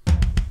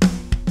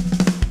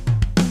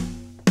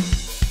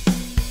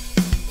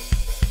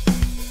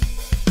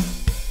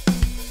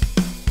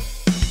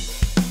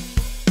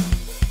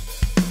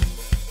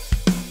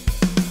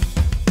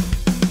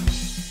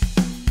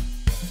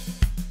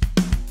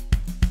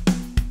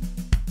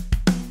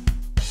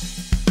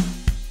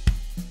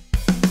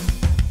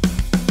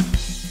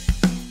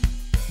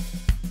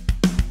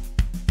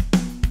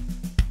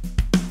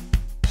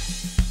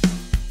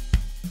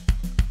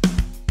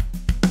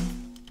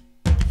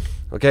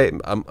 Okay,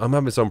 I'm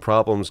having some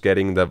problems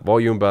getting the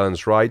volume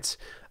balance right,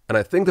 and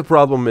I think the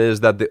problem is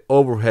that the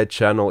overhead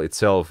channel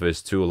itself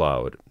is too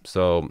loud.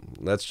 So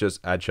let's just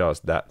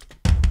adjust that.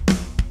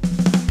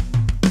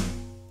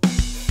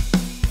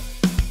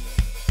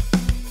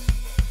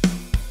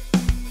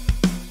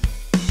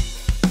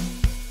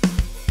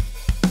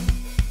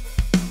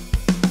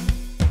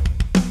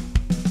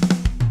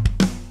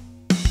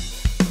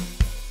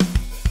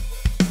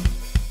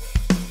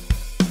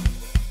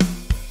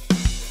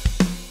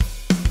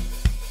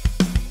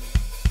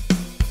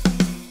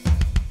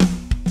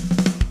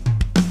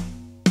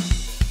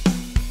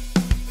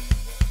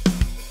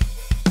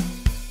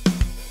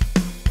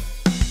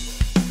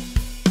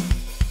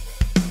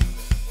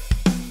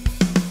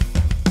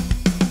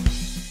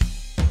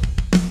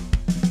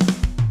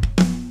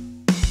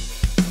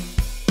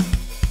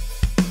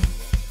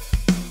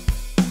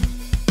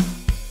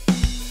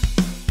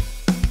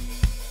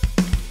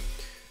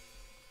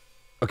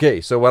 Okay,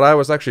 so what I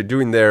was actually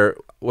doing there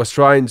was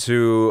trying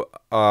to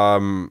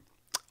optimize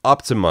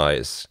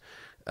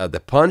the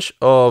punch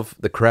of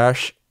the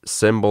crash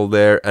cymbal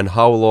there and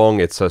how long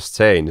it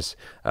sustains.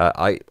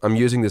 I'm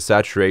using the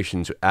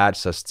saturation to add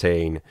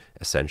sustain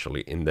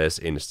essentially in this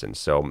instance.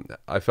 So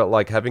I felt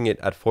like having it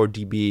at 4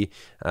 dB,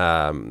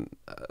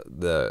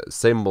 the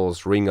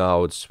cymbals ring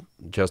out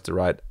just the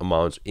right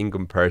amount in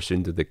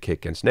comparison to the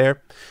kick and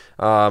snare.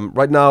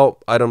 Right now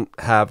I don't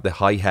have the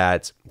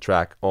hi-hat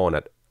track on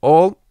at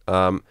all.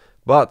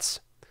 But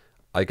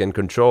I can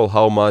control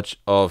how much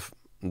of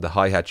the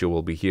hi-hat you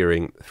will be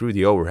hearing through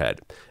the overhead.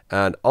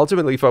 And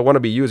ultimately, if I want to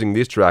be using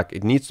this track,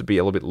 it needs to be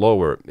a little bit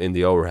lower in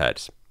the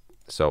overheads.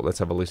 So let's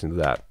have a listen to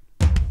that.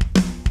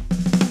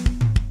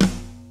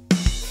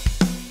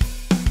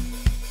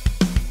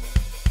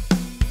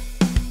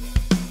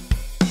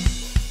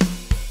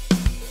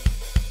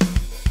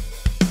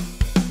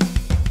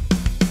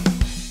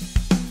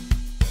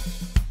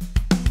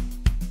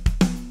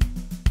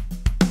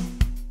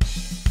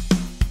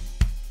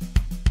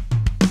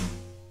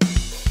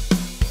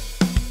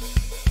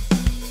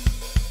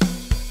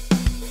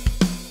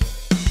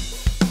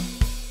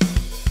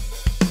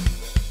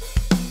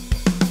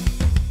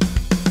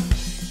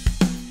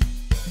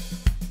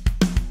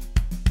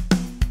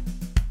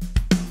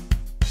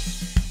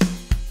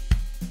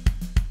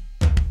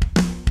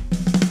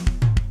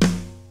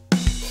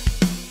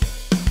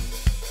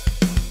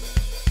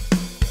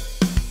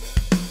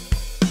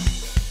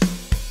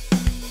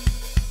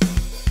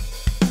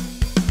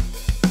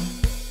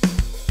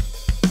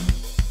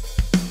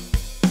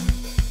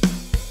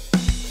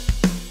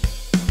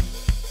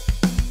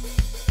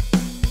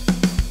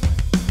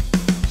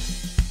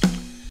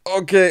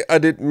 Okay, I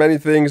did many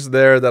things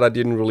there that I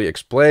didn't really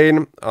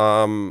explain.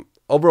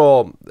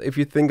 Overall, if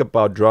you think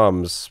about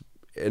drums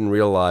in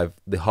real life,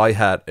 the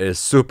hi-hat is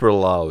super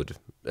loud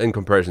in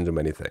comparison to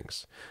many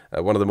things.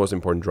 One of the most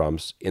important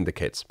drums in the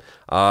kits.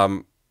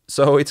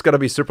 So it's gonna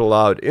be super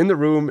loud in the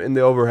room, in the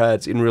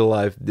overheads. In real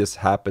life, this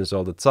happens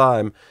all the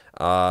time.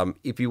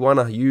 If you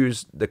wanna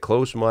use the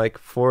close mic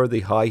for the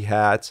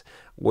hi-hat,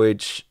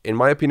 which in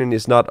my opinion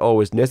is not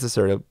always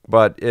necessary,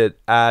 but it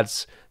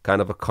adds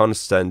kind of a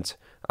constant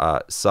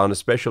sound,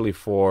 especially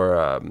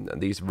for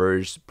these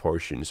verse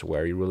portions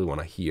where you really want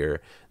to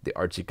hear the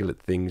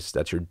articulate things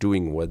that you're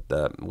doing with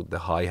the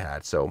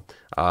hi-hat. So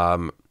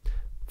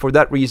for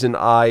that reason,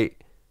 I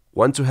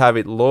want to have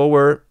it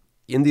lower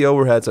in the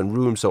overheads and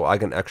room so I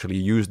can actually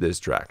use this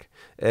track.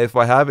 If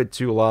I have it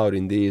too loud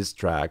in these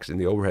tracks in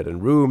the overhead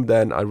and room,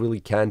 then I really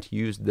can't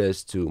use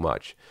this too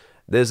much.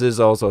 This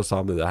is also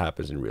something that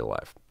happens in real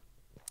life.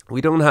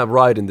 We don't have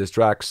ride in this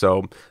track,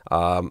 so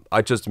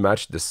I just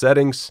matched the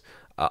settings.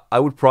 I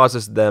would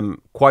process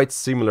them quite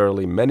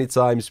similarly many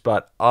times,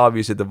 but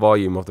obviously the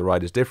volume of the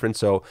ride is different,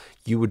 so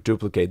you would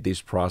duplicate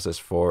this process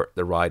for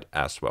the ride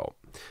as well.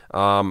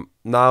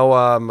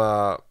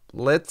 Now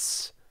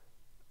let's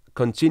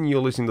continue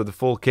listening to the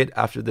full kit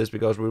after this,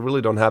 because we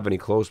really don't have any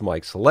close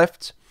mics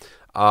left.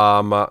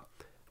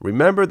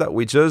 Remember that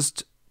we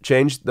just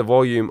changed the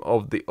volume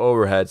of the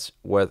overheads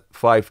with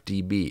 5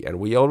 dB, and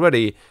we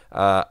already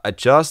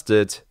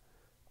adjusted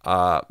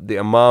the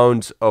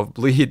amount of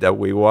bleed that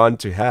we want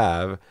to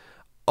have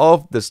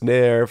of the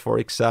snare, for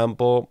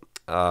example.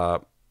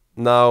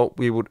 Now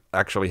we would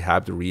actually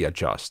have to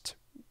readjust.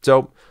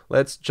 So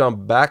let's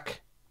jump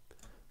back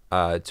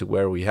to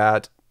where we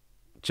had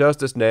just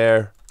the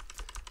snare.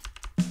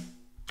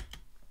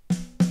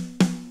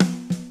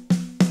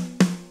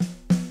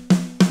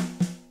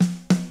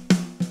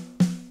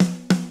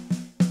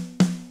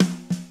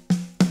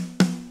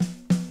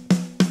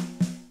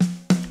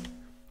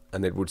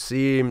 And it would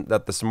seem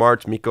that the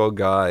smart Mikko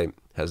guy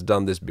has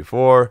done this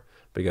before,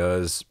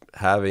 because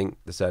having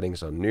the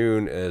settings on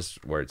noon is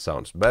where it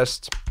sounds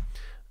best.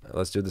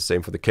 Let's do the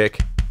same for the kick.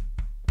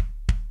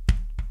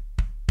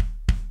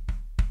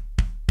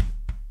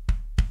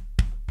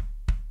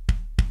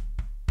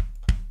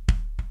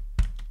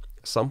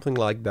 Something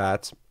like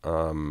that.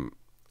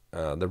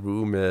 The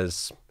room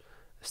is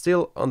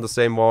still on the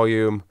same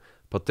volume.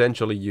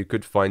 Potentially you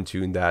could fine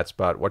tune that,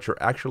 but what you're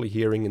actually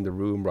hearing in the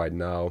room right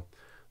now,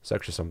 it's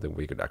actually something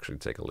we could actually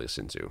take a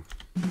listen to.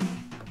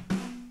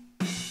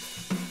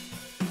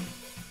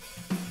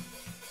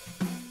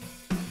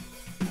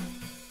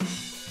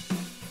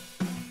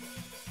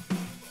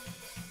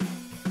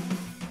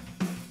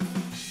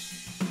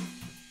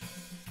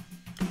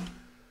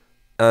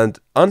 And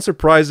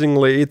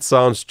unsurprisingly, it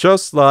sounds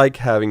just like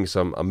having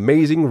some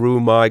amazing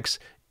room mics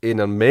in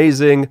an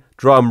amazing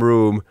drum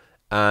room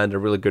and a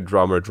really good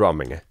drummer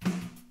drumming.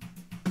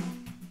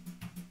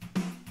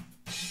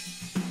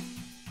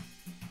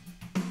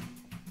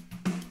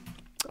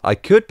 I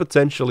could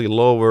potentially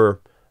lower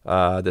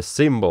the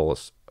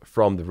cymbals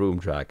from the room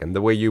track, and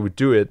the way you would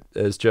do it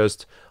is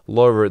just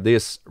lower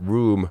this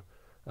room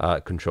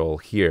control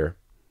here.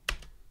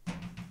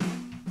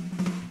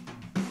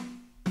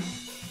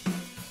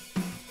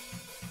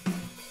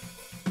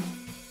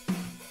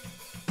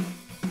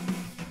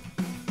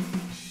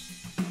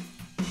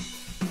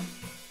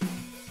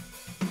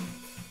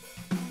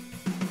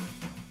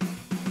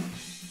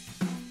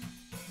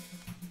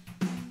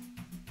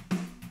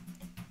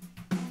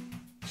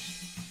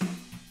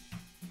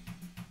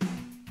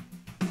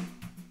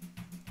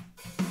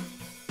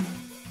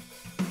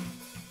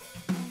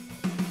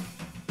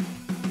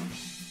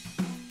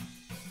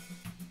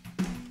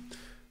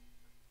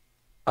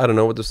 I don't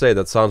know what to say,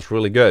 that sounds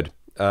really good.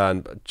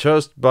 And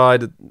just by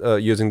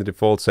using the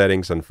default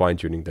settings and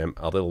fine-tuning them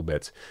a little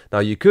bit. Now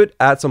you could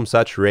add some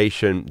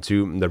saturation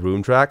to the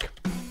room track.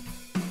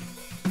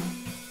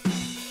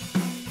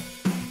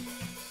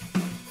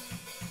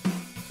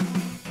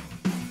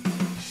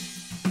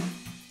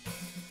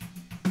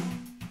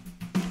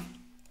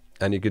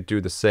 And you could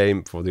do the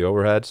same for the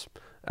overheads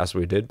as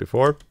we did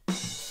before.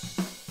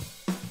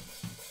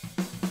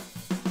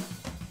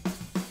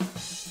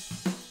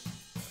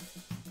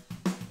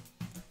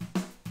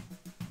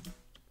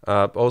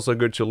 Also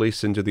good to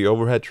listen to the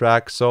overhead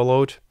track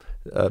soloed,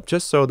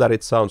 just so that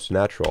it sounds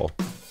natural.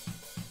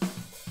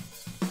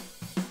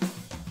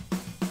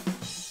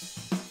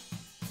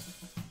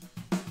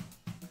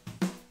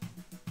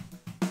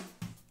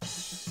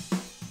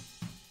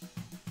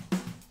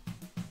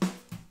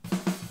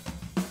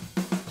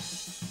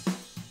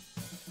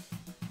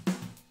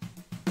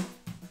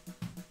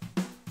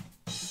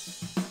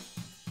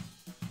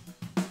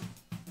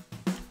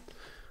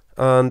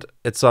 And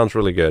it sounds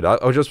really good. I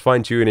was just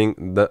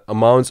fine-tuning the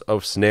amounts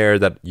of snare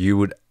that you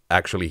would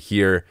actually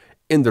hear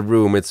in the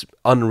room. It's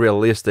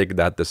unrealistic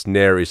that the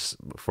snare is,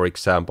 for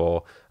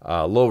example,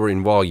 lower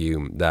in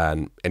volume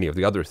than any of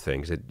the other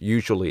things. It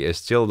usually is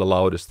still the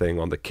loudest thing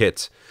on the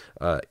kit,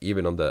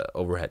 even on the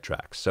overhead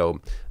tracks.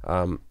 So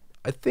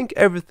I think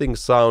everything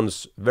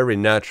sounds very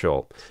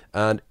natural.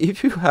 And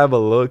if you have a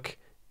look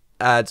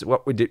at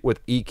what we did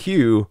with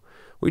EQ,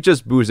 we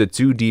just boosted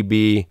 2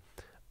 dB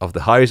of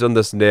the highs on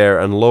the snare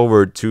and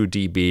lowered 2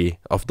 dB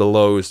of the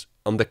lows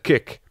on the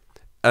kick.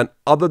 And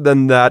other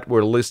than that,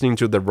 we're listening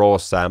to the raw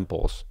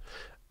samples.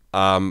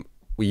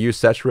 We use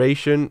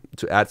saturation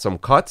to add some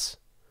cuts,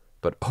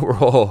 but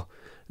overall,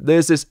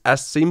 this is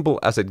as simple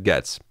as it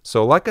gets.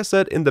 So like I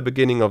said in the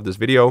beginning of this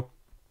video,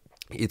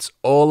 it's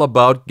all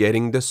about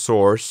getting the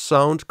source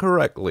sound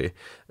correctly.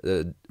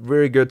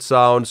 Very good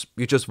sounds,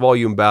 you just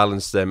volume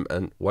balance them,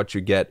 and what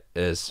you get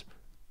is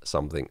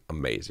something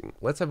amazing.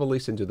 Let's have a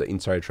listen to the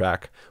entire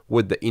track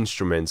with the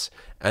instruments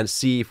and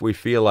see if we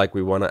feel like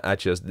we want to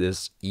adjust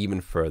this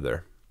even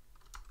further.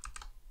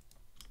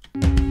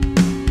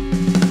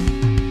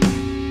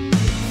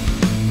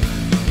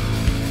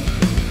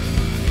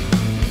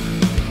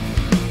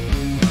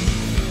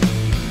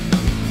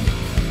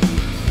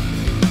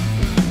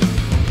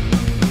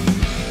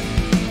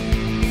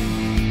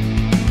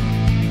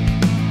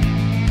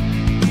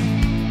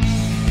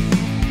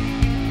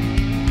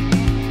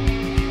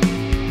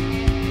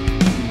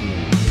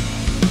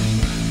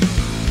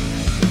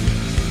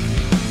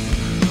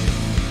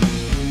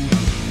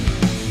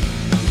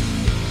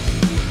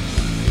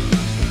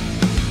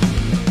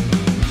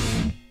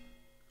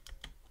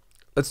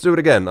 Let's do it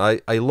again. I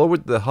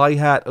lowered the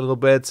hi-hat a little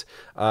bit,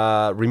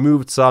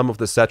 removed some of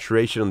the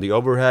saturation on the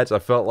overheads. I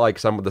felt like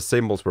some of the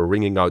cymbals were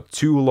ringing out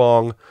too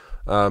long.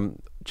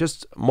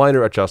 Just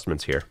minor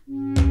adjustments here.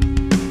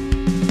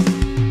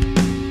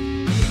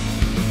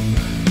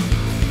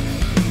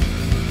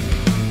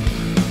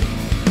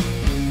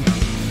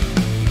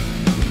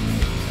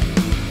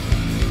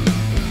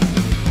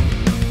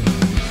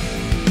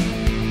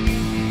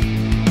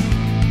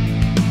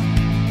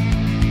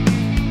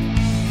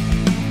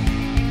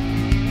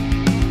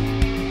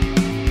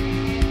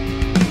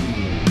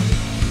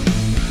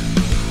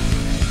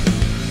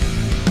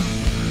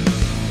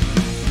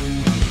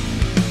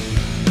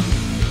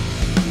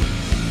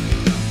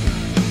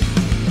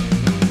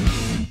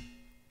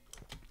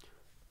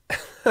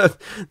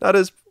 That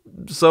is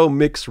so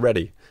mix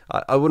ready.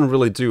 I wouldn't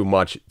really do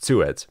much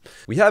to it.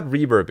 We have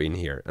reverb in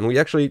here, and we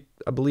actually,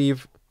 I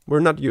believe, we're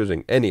not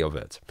using any of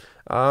it.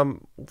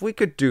 We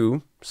could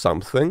do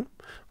something.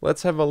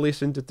 Let's have a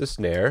listen to the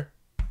snare.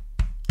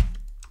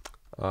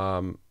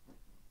 Snare.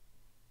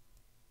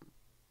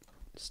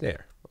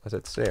 I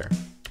said snare.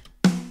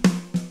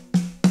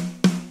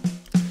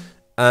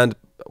 And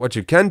what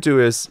you can do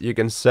is you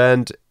can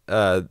send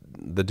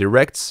the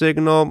direct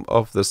signal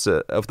of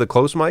the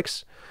close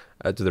mics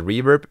to the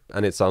reverb,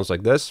 and it sounds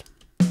like this.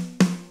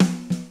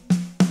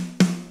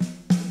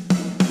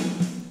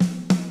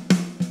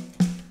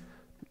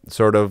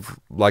 Sort of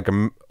like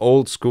an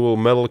old school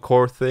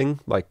metalcore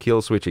thing, like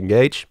kill switch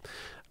engage.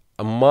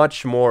 A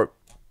much more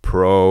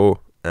pro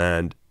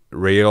and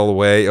real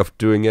way of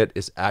doing it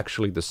is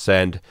actually to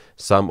send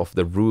some of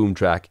the room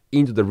track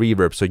into the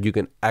reverb, so you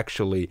can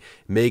actually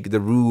make the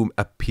room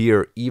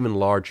appear even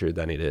larger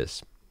than it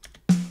is.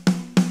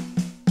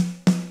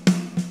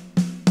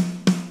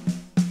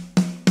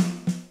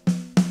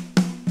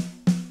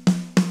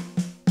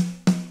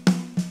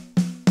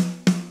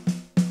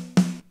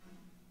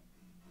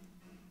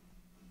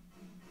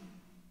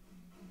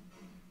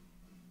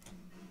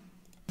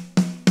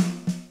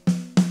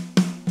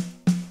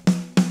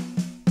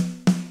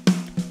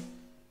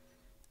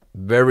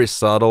 Very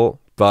subtle,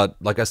 but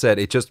like I said,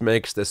 it just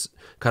makes this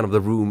kind of the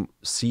room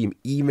seem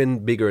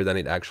even bigger than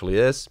it actually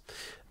is.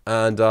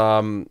 And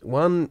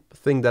one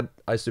thing that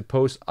I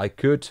suppose I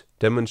could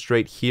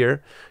demonstrate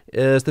here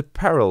is the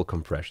parallel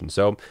compression.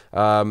 So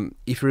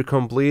if you're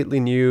completely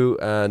new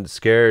and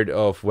scared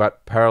of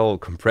what parallel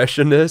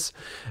compression is,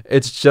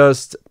 it's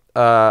just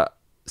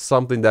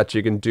something that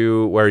you can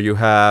do where you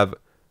have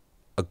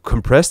a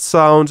compressed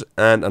sound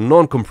and a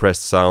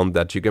non-compressed sound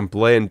that you can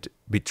blend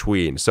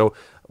between. So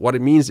what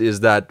it means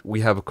is that we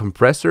have a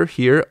compressor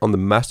here on the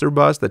master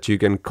bus that you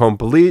can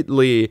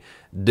completely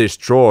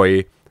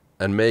destroy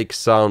and make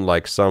sound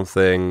like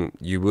something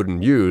you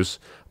wouldn't use,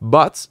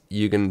 but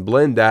you can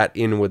blend that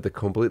in with the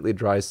completely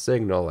dry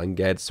signal and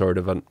get sort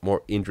of a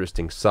more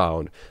interesting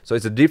sound. So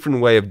it's a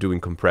different way of doing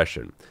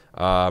compression.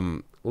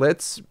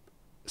 Let's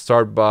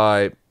start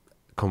by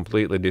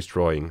completely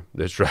destroying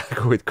this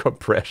track with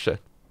compression.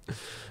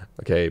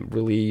 Okay,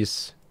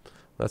 release.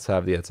 Let's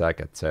have the attack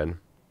at 10.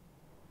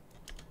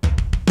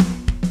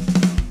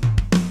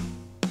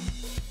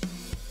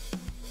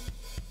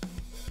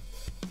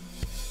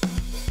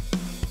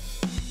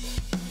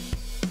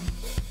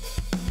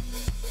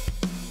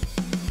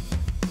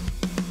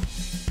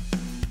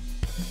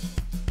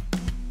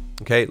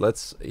 Okay,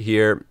 let's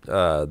hear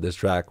this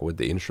track with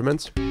the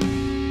instruments.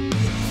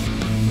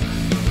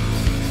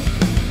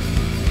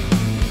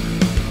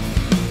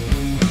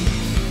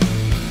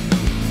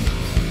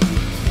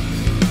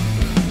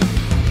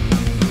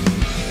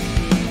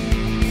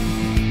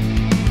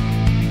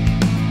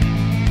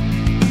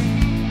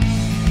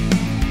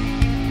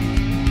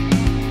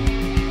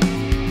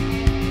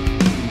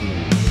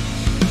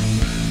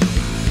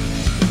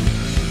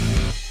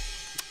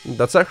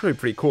 that's actually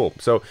pretty cool.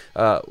 So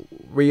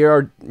we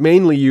are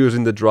mainly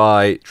using the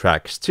dry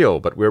track still,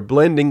 but we're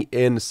blending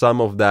in some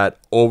of that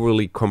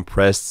overly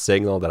compressed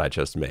signal that I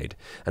just made.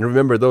 And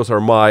remember, those are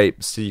my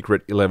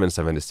secret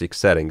 1176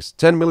 settings.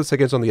 10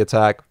 milliseconds on the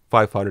attack,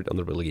 500 on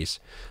the release.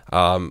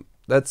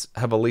 Let's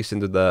have a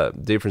listen to the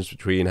difference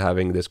between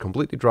having this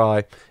completely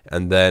dry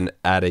and then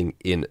adding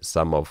in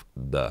some of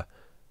the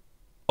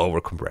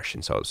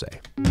overcompression, so to say.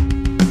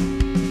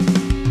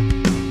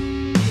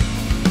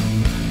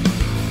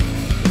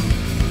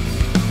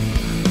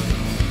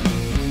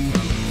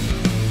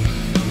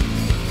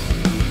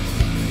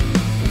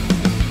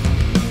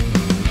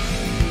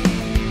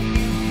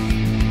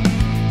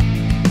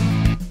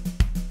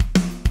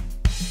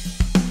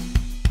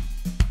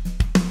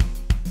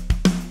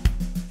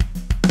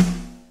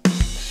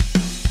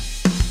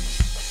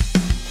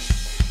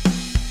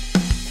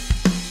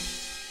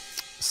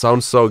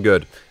 Sounds so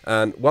good.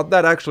 And what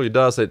that actually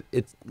does, it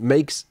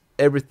makes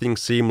everything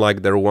seem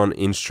like they're one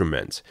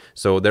instrument.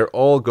 So they're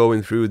all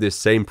going through this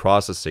same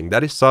processing.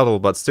 That is subtle,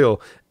 but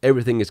still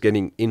everything is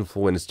getting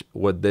influenced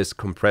with this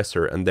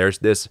compressor, and there's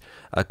this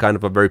kind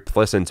of a very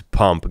pleasant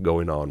pump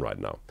going on right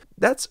now.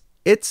 That's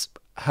it.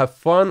 Have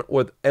fun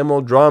with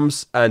ML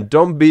drums and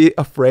don't be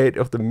afraid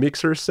of the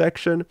mixer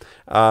section.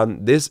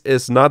 This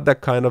is not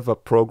that kind of a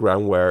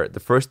program where the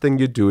first thing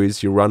you do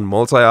is you run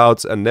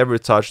multi-outs and never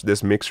touch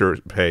this mixer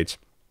page.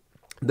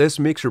 This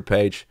mixer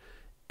page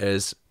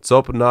is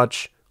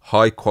top-notch,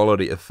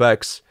 high-quality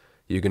effects.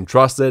 You can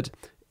trust it.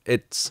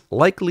 It's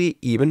likely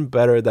even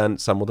better than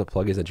some of the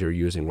plugins that you're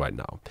using right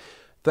now.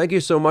 Thank you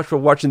so much for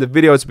watching the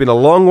video. It's been a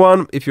long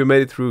one. If you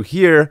made it through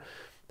here,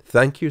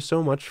 thank you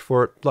so much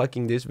for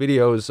liking these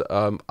videos.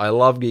 I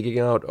love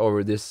geeking out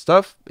over this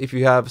stuff. If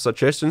you have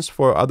suggestions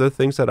for other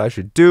things that I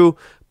should do,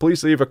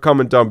 please leave a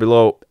comment down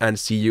below, and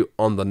see you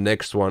on the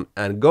next one.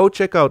 And go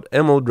check out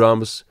ML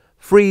Drums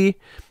free.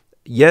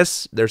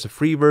 Yes, there's a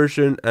free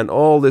version and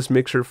all this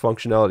mixer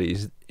functionality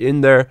is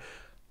in there.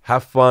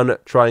 Have fun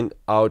trying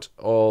out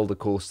all the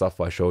cool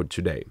stuff I showed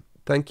today.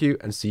 Thank you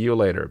and see you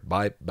later.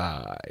 Bye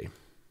bye.